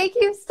 Yep. Well, thank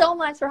you so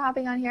much for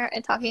hopping on here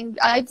and talking.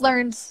 I've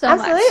learned so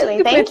much.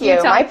 Absolutely. Thank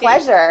you. My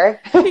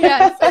pleasure.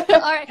 Yes. All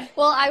right.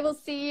 Well, I will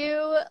see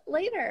you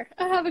later.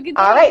 Have a good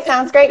day. All right.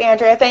 Sounds great,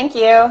 Andrea. Thank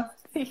you.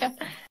 Yeah.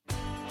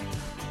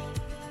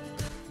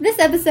 This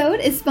episode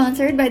is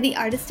sponsored by the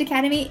Artist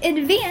Academy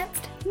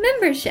Advanced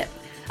Membership,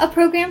 a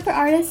program for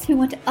artists who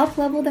want to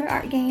up-level their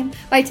art game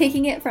by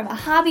taking it from a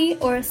hobby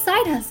or a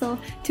side hustle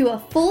to a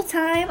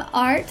full-time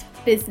art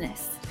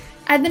business.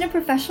 I've been a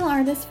professional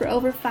artist for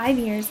over 5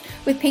 years,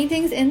 with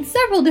paintings in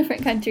several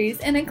different countries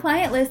and a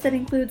client list that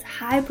includes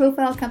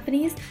high-profile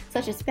companies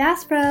such as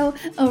Bass Pro,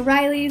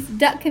 O'Reilly's,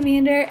 Duck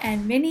Commander,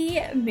 and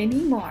many, many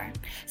more.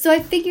 So I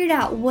figured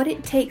out what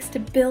it takes to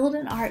build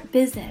an art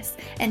business,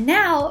 and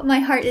now my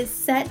heart is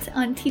set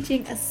on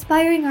teaching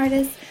aspiring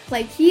artists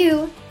like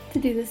you to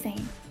do the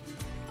same.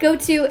 Go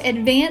to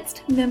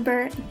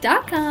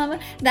advancedmember.com,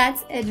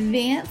 that's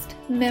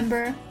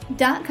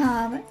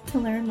advancedmember.com to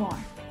learn more.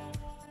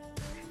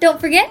 Don't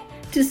forget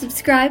to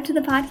subscribe to the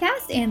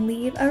podcast and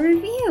leave a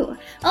review.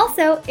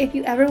 Also, if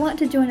you ever want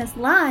to join us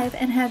live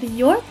and have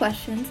your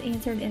questions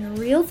answered in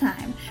real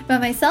time by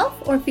myself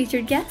or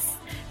featured guests,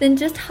 then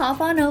just hop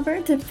on over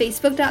to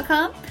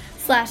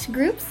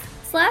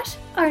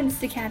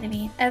facebook.com/groups/Artist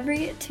Academy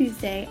every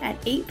Tuesday at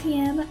 8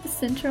 p.m.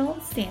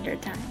 Central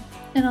Standard Time.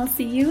 And I'll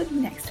see you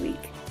next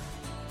week.